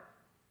heart.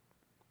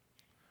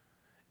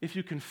 If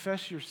you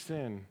confess your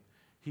sin,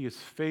 he is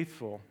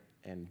faithful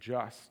and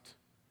just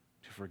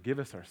to forgive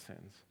us our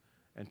sins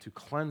and to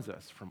cleanse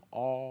us from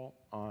all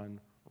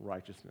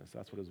unrighteousness.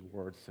 That's what his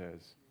word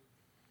says.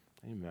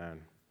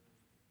 Amen.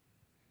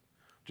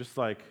 Just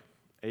like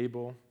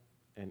Abel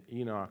and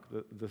Enoch,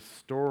 the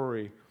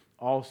story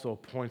also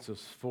points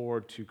us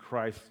forward to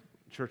Christ.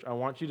 Church, I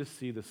want you to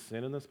see the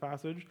sin in this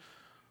passage,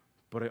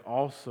 but I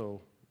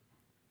also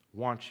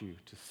want you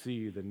to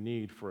see the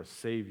need for a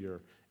Savior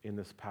in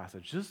this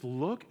passage. Just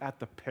look at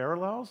the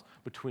parallels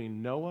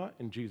between Noah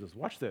and Jesus.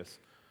 Watch this.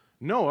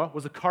 Noah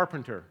was a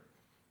carpenter.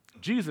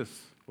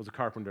 Jesus was a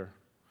carpenter.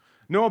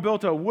 Noah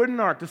built a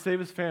wooden ark to save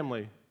his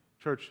family.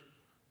 Church,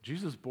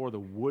 Jesus bore the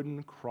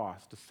wooden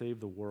cross to save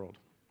the world.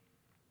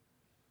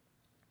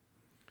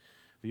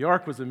 The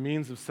ark was a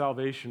means of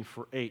salvation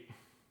for 8.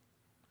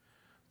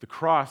 The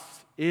cross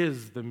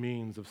is the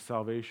means of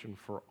salvation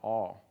for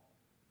all.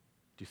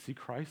 Do you see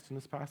Christ in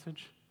this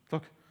passage?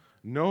 Look,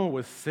 Noah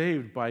was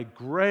saved by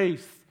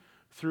grace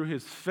through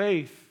his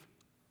faith.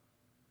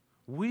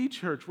 We,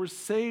 church, were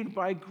saved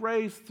by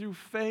grace through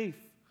faith.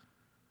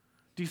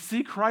 Do you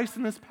see Christ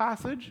in this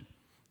passage?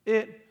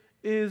 It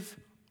is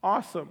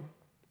awesome.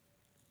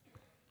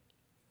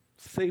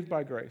 Saved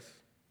by grace.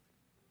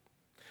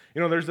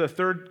 You know, there's a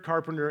third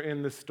carpenter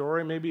in this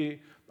story,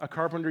 maybe a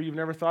carpenter you've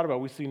never thought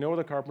about. We see Noah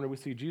the carpenter, we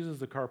see Jesus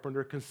the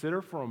carpenter.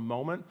 Consider for a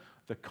moment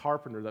the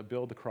carpenter that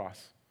built the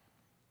cross.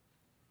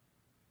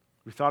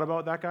 We thought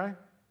about that guy?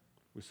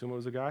 We assume it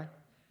was a guy?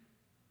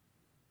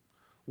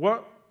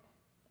 What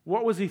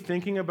was he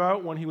thinking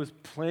about when he was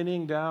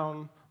planing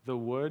down the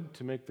wood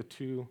to make the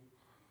 2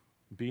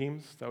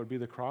 beams that would be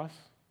the cross?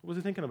 What was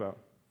he thinking about?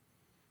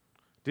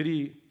 Did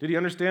he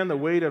understand the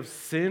weight of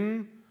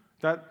sin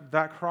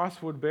that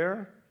cross would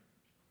bear?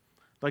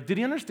 Like, did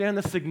he understand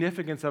the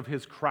significance of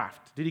his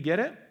craft? Did he get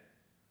it?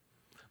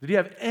 Did he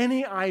have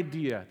any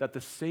idea that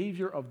the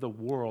Savior of the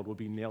world would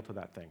be nailed to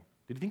that thing?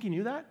 Did he think he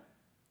knew that?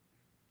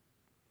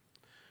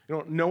 You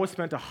know, Noah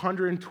spent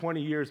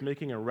 120 years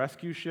making a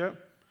rescue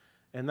ship,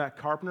 and that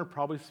carpenter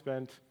probably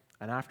spent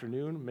an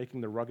afternoon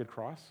making the rugged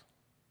cross.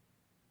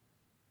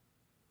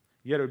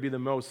 Yet it would be the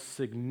most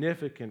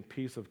significant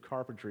piece of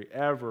carpentry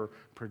ever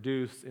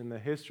produced in the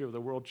history of the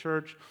world.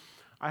 Church,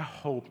 I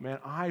hope, man,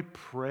 I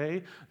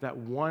pray that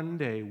one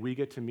day we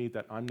get to meet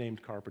that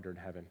unnamed carpenter in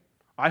heaven.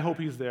 I hope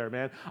he's there,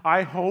 man.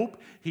 I hope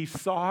he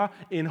saw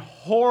in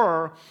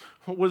horror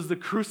what was the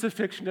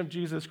crucifixion of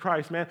Jesus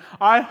Christ, man.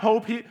 I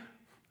hope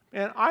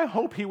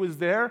he was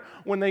there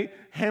when they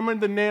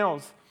hammered the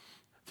nails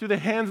through the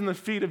hands and the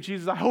feet of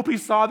Jesus. I hope he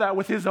saw that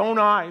with his own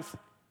eyes.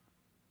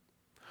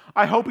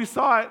 I hope he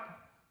saw it.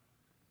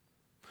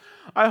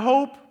 I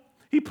hope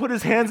he put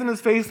his hands in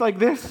his face like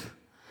this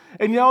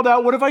and yelled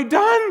out, "What have I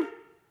done?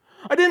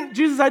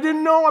 Jesus, I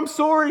didn't know. I'm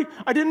sorry.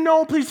 I didn't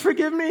know. Please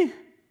forgive me.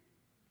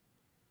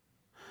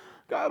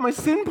 God, my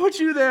sin put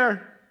you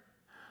there.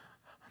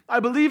 I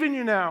believe in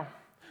you now.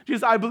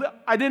 Jesus, I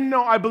didn't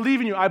know. I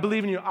believe in you. I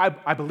believe in you.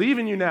 I believe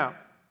in you now."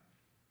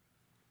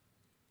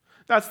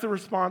 That's the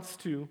response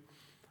to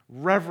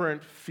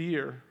reverent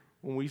fear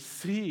when we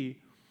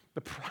see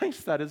the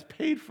price that is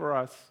paid for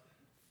us.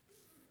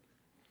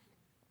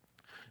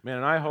 Man,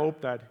 and I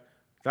hope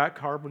that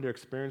carpenter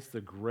experienced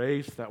the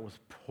grace that was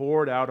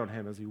poured out on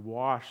him as he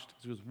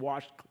was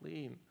washed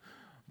clean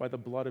by the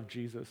blood of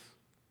Jesus.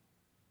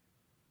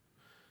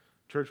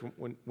 Church,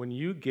 when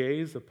you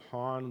gaze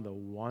upon the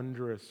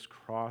wondrous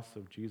cross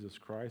of Jesus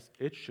Christ,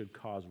 it should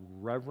cause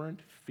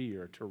reverent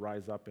fear to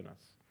rise up in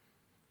us.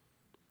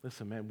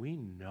 Listen, man, we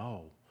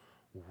know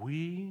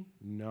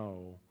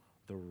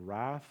the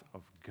wrath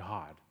of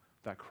God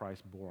that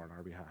Christ bore on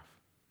our behalf.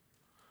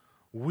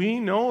 We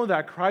know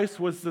that Christ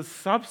was the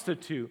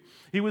substitute.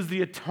 He was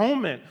the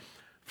atonement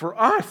for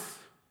us.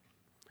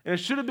 And it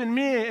should have been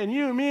me and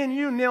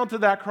you nailed to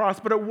that cross,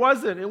 but it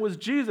wasn't. It was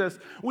Jesus.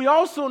 We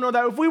also know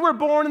that if we were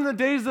born in the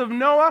days of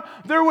Noah,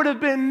 there would have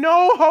been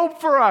no hope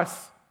for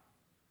us.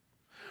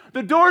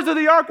 The doors of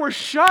the ark were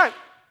shut.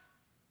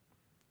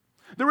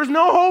 There was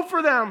no hope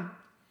for them.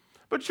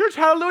 But church,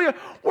 hallelujah,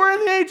 we're in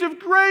the age of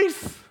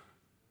grace.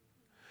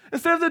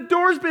 Instead of the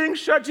doors being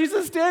shut,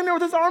 Jesus is standing there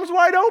with his arms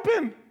wide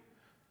open.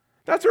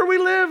 That's where we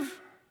live.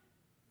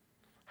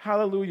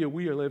 Hallelujah,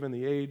 we are living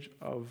in the age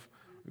of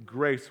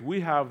grace.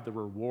 We have the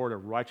reward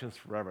of righteousness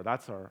forever.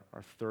 That's our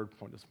third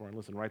point this morning.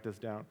 Listen, write this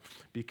down.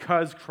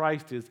 Because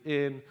Christ is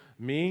in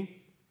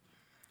me,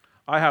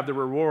 I have the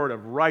reward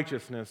of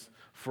righteousness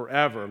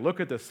forever. Look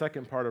at the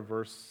second part of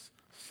verse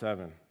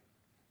 7.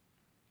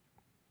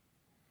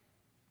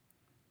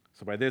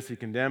 So by this he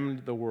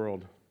condemned the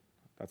world.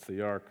 That's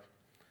the ark.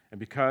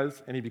 And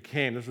he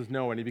became, this is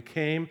Noah, and he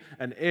became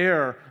an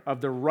heir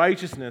of the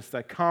righteousness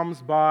that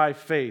comes by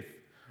faith.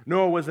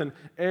 Noah was an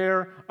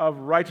heir of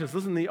righteousness.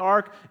 Listen, the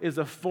ark is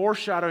a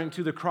foreshadowing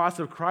to the cross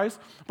of Christ,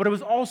 but it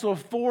was also a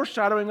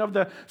foreshadowing of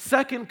the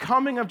second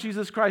coming of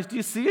Jesus Christ. Do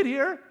you see it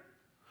here?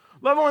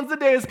 Loved ones, the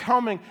day is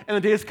coming, and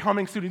the day is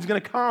coming soon. He's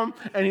going to come,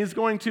 and he's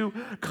going to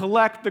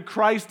collect the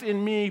Christ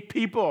in me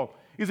people.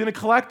 He's going to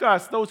collect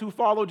us, those who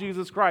follow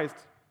Jesus Christ.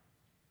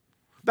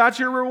 That's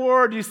your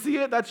reward. Do you see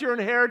it? That's your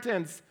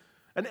inheritance.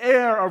 An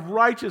heir of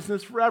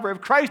righteousness forever.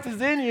 If Christ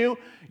is in you,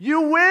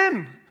 you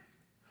win.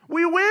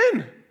 We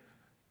win.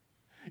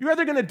 You're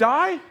either going to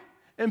die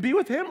and be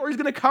with him, or he's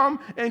going to come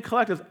and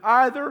collect us.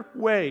 Either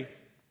way,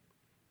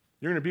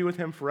 you're going to be with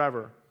him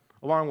forever,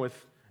 along with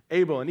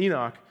Abel and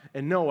Enoch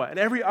and Noah and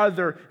every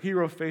other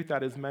hero of faith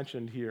that is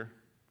mentioned here.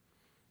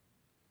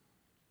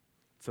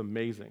 It's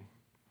amazing.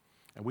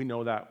 And we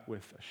know that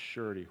with a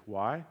surety.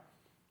 Why?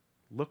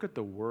 Look at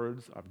the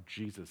words of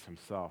Jesus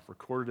himself,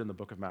 recorded in the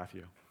book of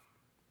Matthew.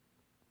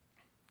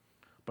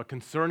 But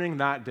concerning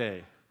that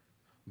day,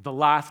 the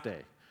last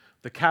day,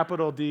 the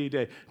capital D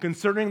day,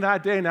 concerning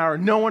that day now,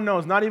 no one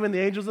knows, not even the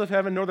angels of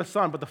heaven nor the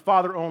Son, but the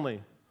Father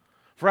only.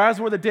 For as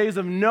were the days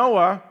of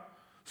Noah,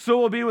 so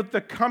will be with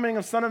the coming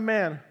of Son of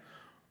Man.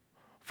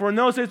 For in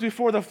those days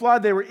before the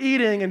flood, they were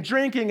eating and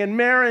drinking and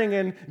marrying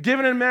and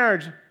giving in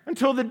marriage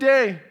until the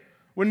day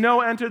when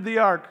Noah entered the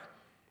ark.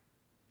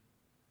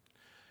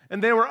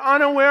 And they were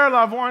unaware,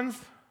 loved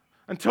ones,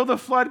 until the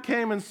flood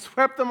came and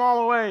swept them all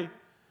away.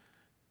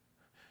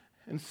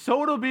 And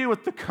so it'll be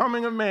with the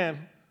coming of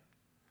man,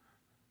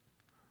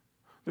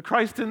 the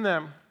Christ in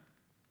them,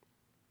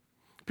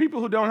 people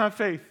who don't have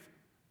faith.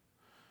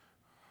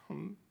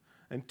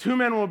 And two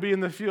men will be in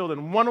the field,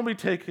 and one will be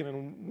taken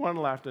and one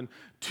left, and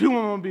two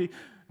women will be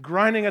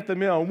grinding at the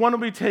mill, and one will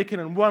be taken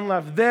and one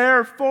left.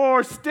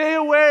 Therefore, stay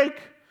awake,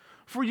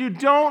 for you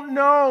don't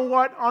know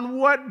on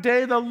what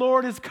day the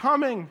Lord is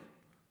coming.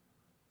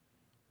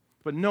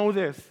 But know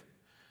this,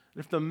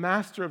 if the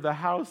master of the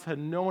house had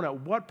known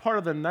at what part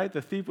of the night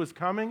the thief was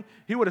coming,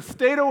 he would have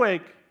stayed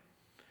awake,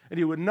 and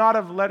he would not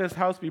have let his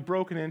house be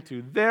broken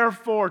into.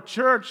 Therefore,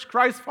 church,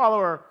 Christ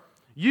follower,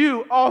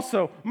 you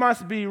also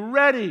must be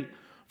ready,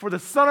 for the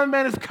Son of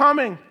Man is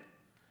coming,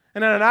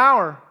 and at an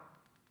hour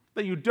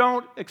that you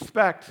don't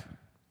expect.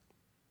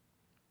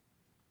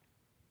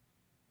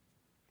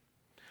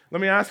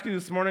 Let me ask you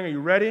this morning, are you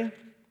ready?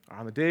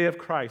 On the day of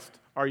Christ,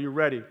 are you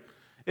ready?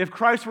 If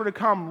Christ were to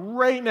come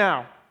right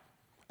now,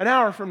 an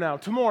hour from now,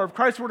 tomorrow, if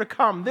Christ were to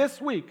come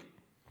this week,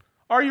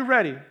 are you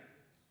ready?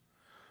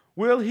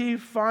 Will he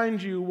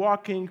find you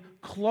walking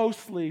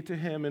closely to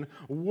him in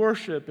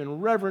worship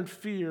and reverent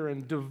fear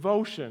and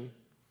devotion?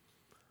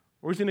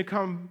 Or is he going to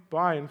come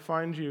by and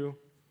find you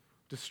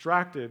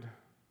distracted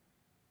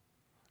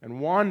and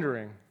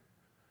wandering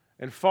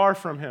and far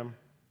from him?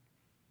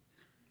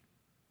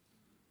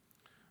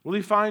 Will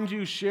he find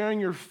you sharing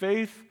your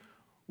faith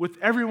with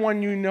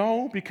everyone you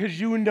know because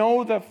you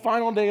know the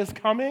final day is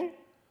coming?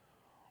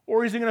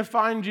 Or is he going to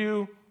find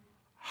you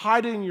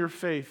hiding your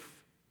faith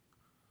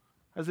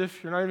as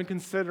if you're not even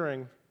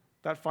considering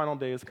that final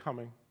day is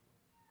coming?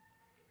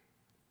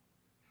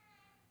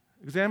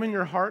 Examine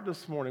your heart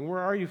this morning.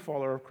 Where are you,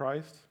 follower of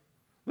Christ?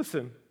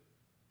 Listen.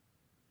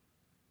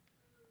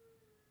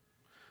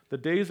 The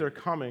days are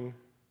coming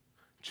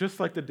just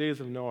like the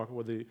days of Noah,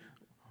 where the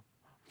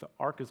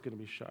ark is going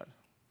to be shut.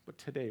 But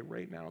today,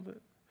 right now, the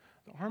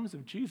arms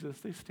of Jesus,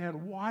 they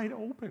stand wide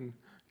open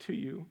to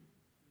you.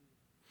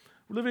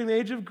 We're living in the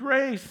age of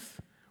grace.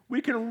 We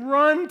can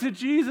run to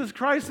Jesus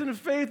Christ in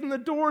faith, and the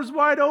door is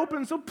wide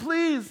open. So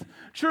please,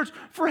 church,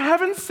 for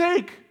heaven's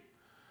sake,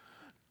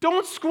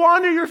 don't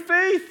squander your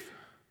faith.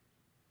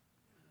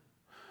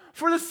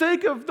 For the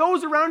sake of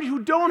those around you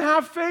who don't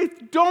have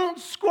faith, don't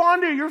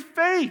squander your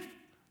faith.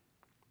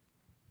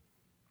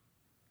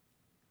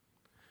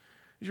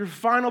 Your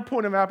final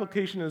point of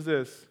application is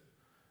this.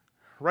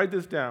 Write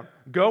this down.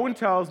 Go and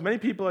tell as many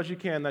people as you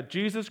can that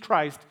Jesus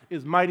Christ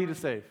is mighty to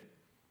save.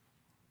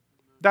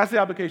 That's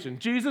the application.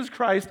 Jesus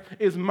Christ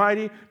is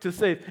mighty to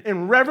save.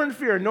 In reverent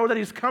fear, know that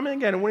he's coming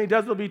again, and when he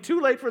does, it'll be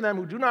too late for them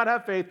who do not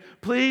have faith.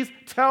 Please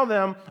tell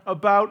them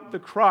about the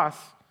cross.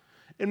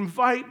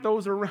 Invite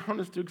those around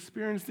us to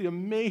experience the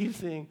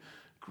amazing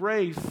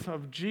grace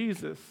of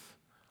Jesus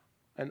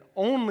and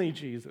only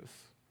Jesus.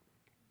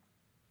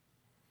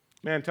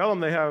 Man, tell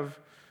them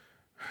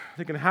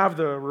they can have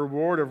the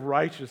reward of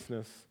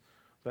righteousness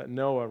that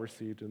Noah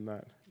received and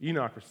that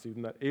Enoch received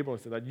and that Abel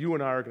received, that you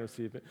and I are going to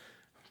receive.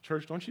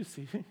 Church, don't you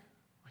see?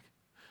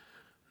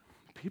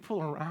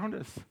 People around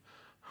us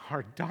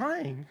are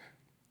dying.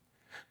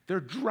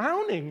 They're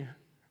drowning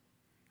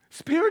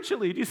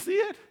spiritually. Do you see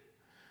it?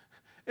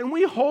 And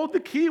we hold the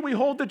key, we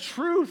hold the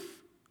truth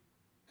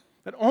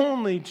that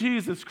only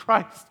Jesus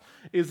Christ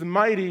is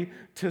mighty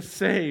to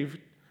save.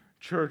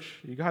 Church,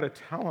 you got to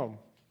tell them.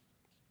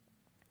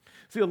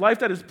 See, a life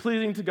that is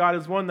pleasing to God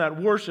is one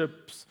that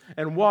worships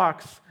and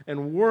walks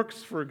and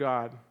works for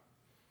God.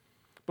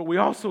 But we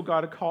also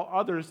got to call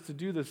others to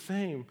do the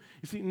same.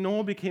 You see,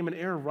 Noah became an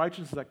heir of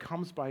righteousness that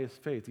comes by his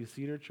faith. You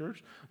see it,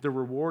 church? The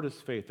reward is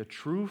faith. The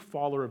true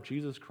follower of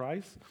Jesus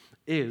Christ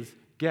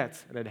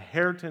gets an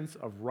inheritance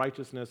of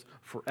righteousness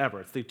forever.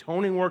 It's the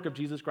atoning work of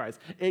Jesus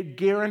Christ. It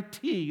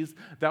guarantees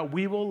that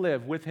we will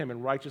live with him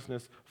in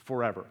righteousness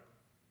forever.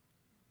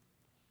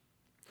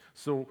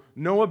 So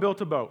Noah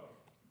built a boat,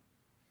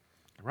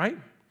 right?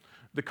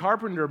 The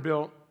carpenter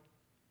built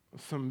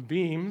some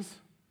beams.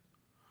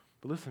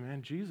 But listen,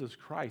 man, Jesus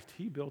Christ,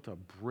 he built a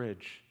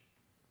bridge.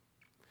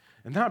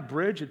 And that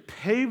bridge, it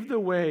paved the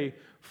way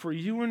for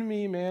you and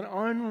me, man,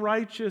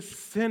 unrighteous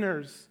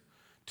sinners,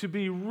 to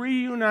be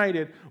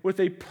reunited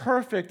with a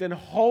perfect and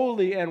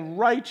holy and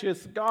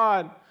righteous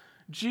God.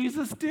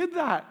 Jesus did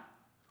that.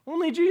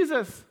 Only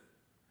Jesus.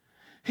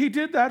 He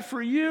did that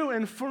for you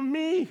and for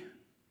me.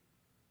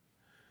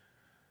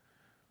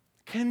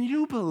 Can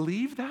you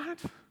believe that?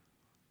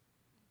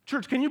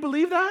 Church, can you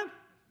believe that?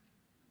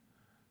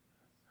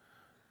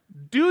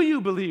 Do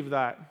you believe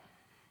that?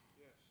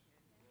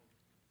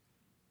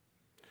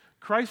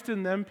 Christ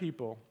in them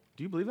people.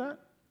 Do you believe that?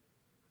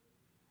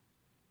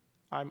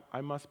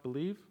 I must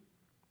believe.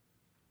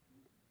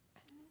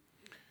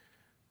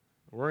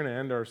 We're going to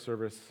end our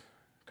service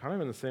kind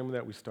of in the same way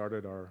that we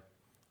started our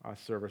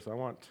service. I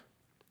want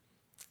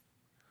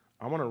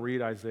to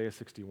read Isaiah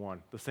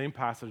 61, the same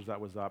passage that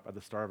was up at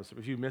the start of it.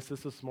 If you missed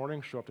this morning,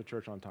 show up to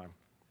church on time.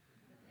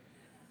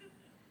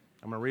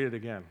 I'm going to read it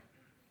again.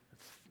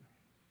 It's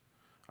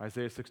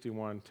Isaiah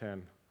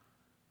 61:10.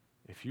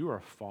 If you are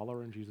a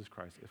follower in Jesus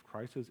Christ, if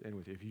Christ is in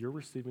with you, if you're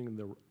receiving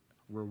the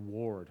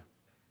reward,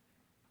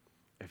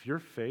 if your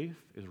faith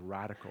is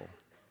radical,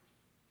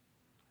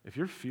 if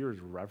your fear is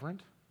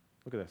reverent,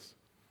 look at this.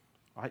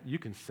 You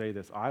can say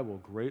this, I will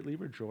greatly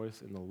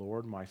rejoice in the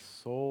Lord. My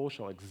soul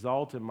shall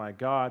exult in my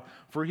God,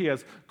 for he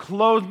has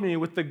clothed me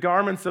with the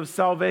garments of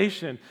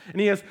salvation,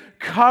 and he has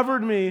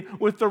covered me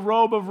with the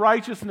robe of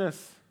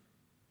righteousness.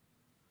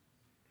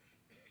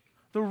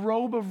 The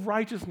robe of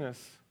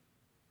righteousness.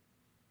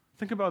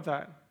 Think about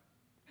that.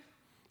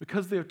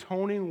 Because the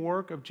atoning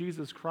work of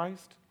Jesus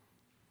Christ,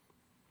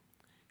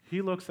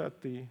 he looks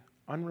at the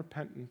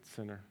unrepentant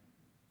sinner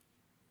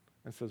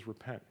and says,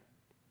 repent.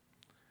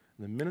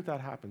 And the minute that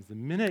happens, the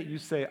minute you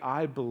say,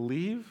 I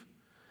believe,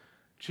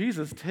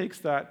 Jesus takes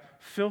that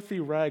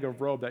filthy rag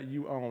of robe that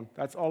you own.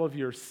 That's all of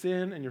your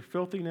sin and your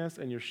filthiness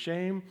and your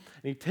shame.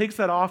 And he takes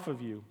that off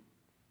of you.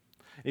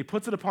 And he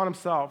puts it upon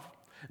himself.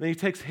 And then he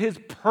takes his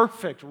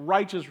perfect,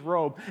 righteous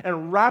robe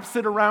and wraps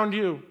it around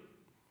you.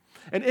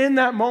 And in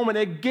that moment,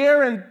 it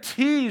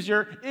guarantees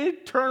your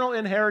eternal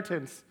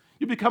inheritance.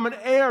 You become an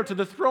heir to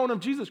the throne of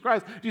Jesus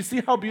Christ. Do you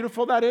see how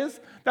beautiful that is?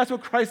 That's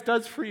what Christ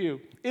does for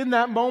you in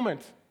that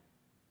moment.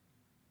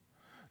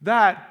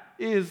 That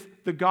is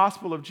the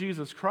gospel of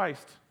Jesus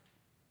Christ.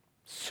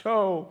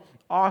 So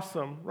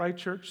awesome, right,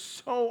 church?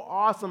 So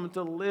awesome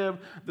to live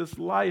this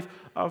life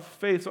of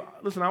faith. So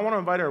listen, I want to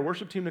invite our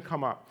worship team to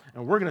come up,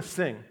 and we're going to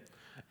sing.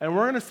 And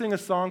we're going to sing a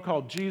song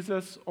called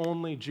Jesus,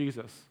 Only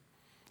Jesus.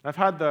 I've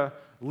had the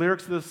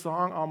lyrics of this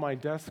song on my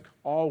desk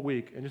all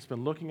week and just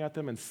been looking at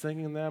them and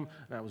singing them.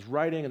 And I was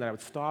writing, and then I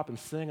would stop and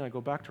sing, and I'd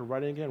go back to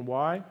writing again.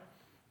 Why?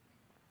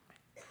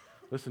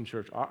 Listen,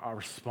 church, our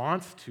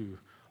response to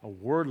a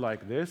word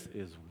like this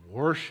is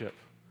worship.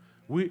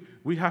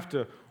 We have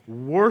to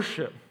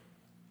worship.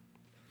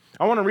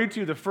 I want to read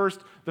to you the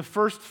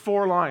first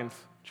 4 lines,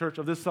 church,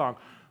 of this song.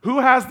 Who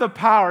has the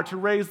power to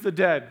raise the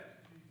dead?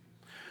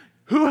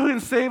 Who can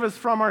save us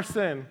from our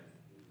sin?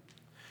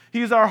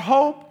 He's our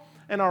hope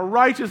and our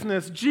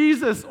righteousness.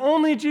 Jesus,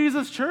 only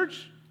Jesus,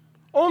 church.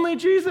 Only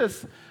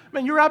Jesus.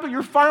 Man,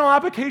 your final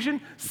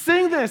application,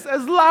 sing this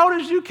as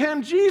loud as you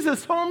can.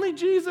 Jesus, only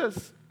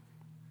Jesus.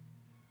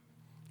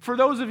 For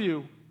those of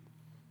you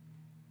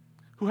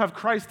who have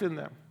Christ in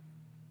them,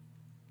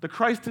 the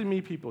Christ in me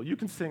people, you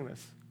can sing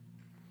this.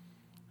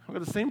 I've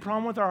got the same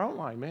problem with our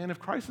outline, man. If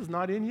Christ is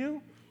not in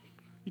you,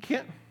 you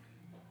can't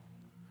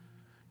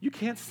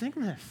sing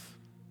this.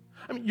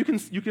 I mean, you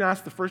can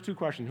ask the first 2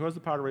 questions. Who has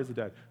the power to raise the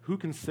dead? Who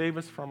can save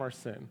us from our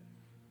sin?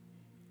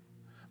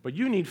 But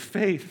you need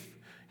faith.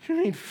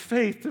 You need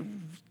faith to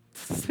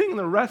sing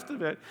the rest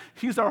of it.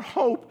 He's our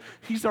hope.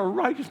 He's our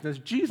righteousness.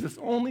 Jesus,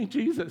 only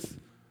Jesus.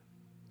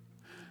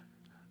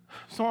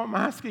 So I'm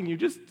asking you,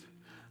 just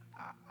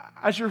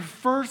as your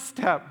first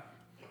step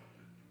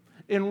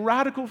in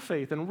radical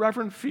faith and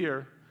reverent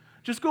fear,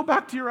 just go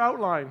back to your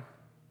outline.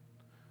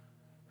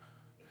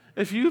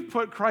 If you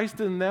put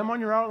Christ in them on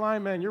your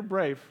outline, man, you're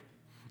brave.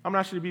 I'm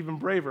actually be even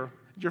braver.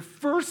 Your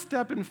first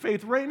step in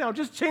faith right now,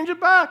 just change it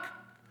back.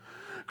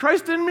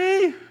 Christ in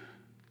me.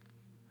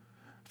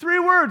 3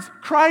 words,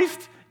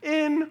 Christ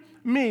in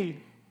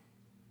me.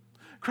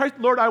 Christ,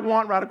 Lord, I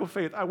want radical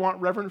faith. I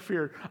want reverent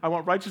fear. I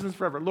want righteousness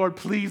forever. Lord,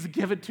 please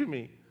give it to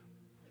me.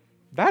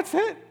 That's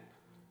it.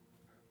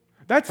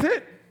 That's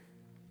it.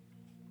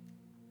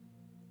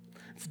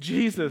 It's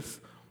Jesus,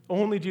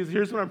 only Jesus.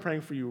 Here's what I'm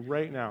praying for you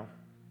right now.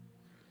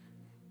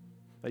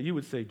 That you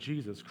would say,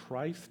 Jesus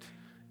Christ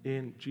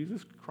in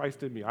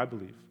me. I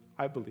believe.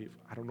 I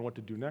don't know what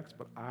to do next,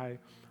 but I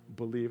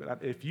believe.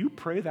 If you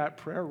pray that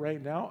prayer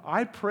right now,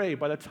 I pray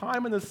by the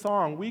time in the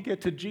song we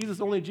get to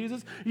Jesus, only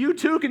Jesus, you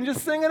too can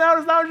just sing it out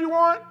as loud as you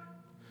want.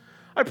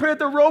 I pray that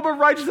the robe of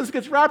righteousness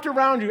gets wrapped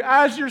around you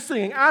as you're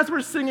singing, as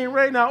we're singing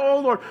right now. Oh,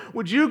 Lord,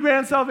 would you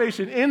grant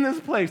salvation in this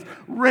place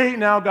right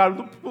now,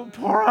 God?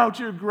 Pour out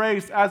your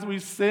grace as we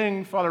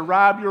sing, Father.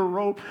 Wrap your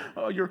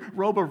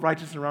robe of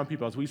righteousness around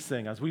people as we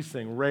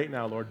sing right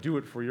now, Lord. Do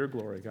it for your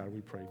glory, God,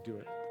 we pray. Do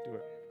it.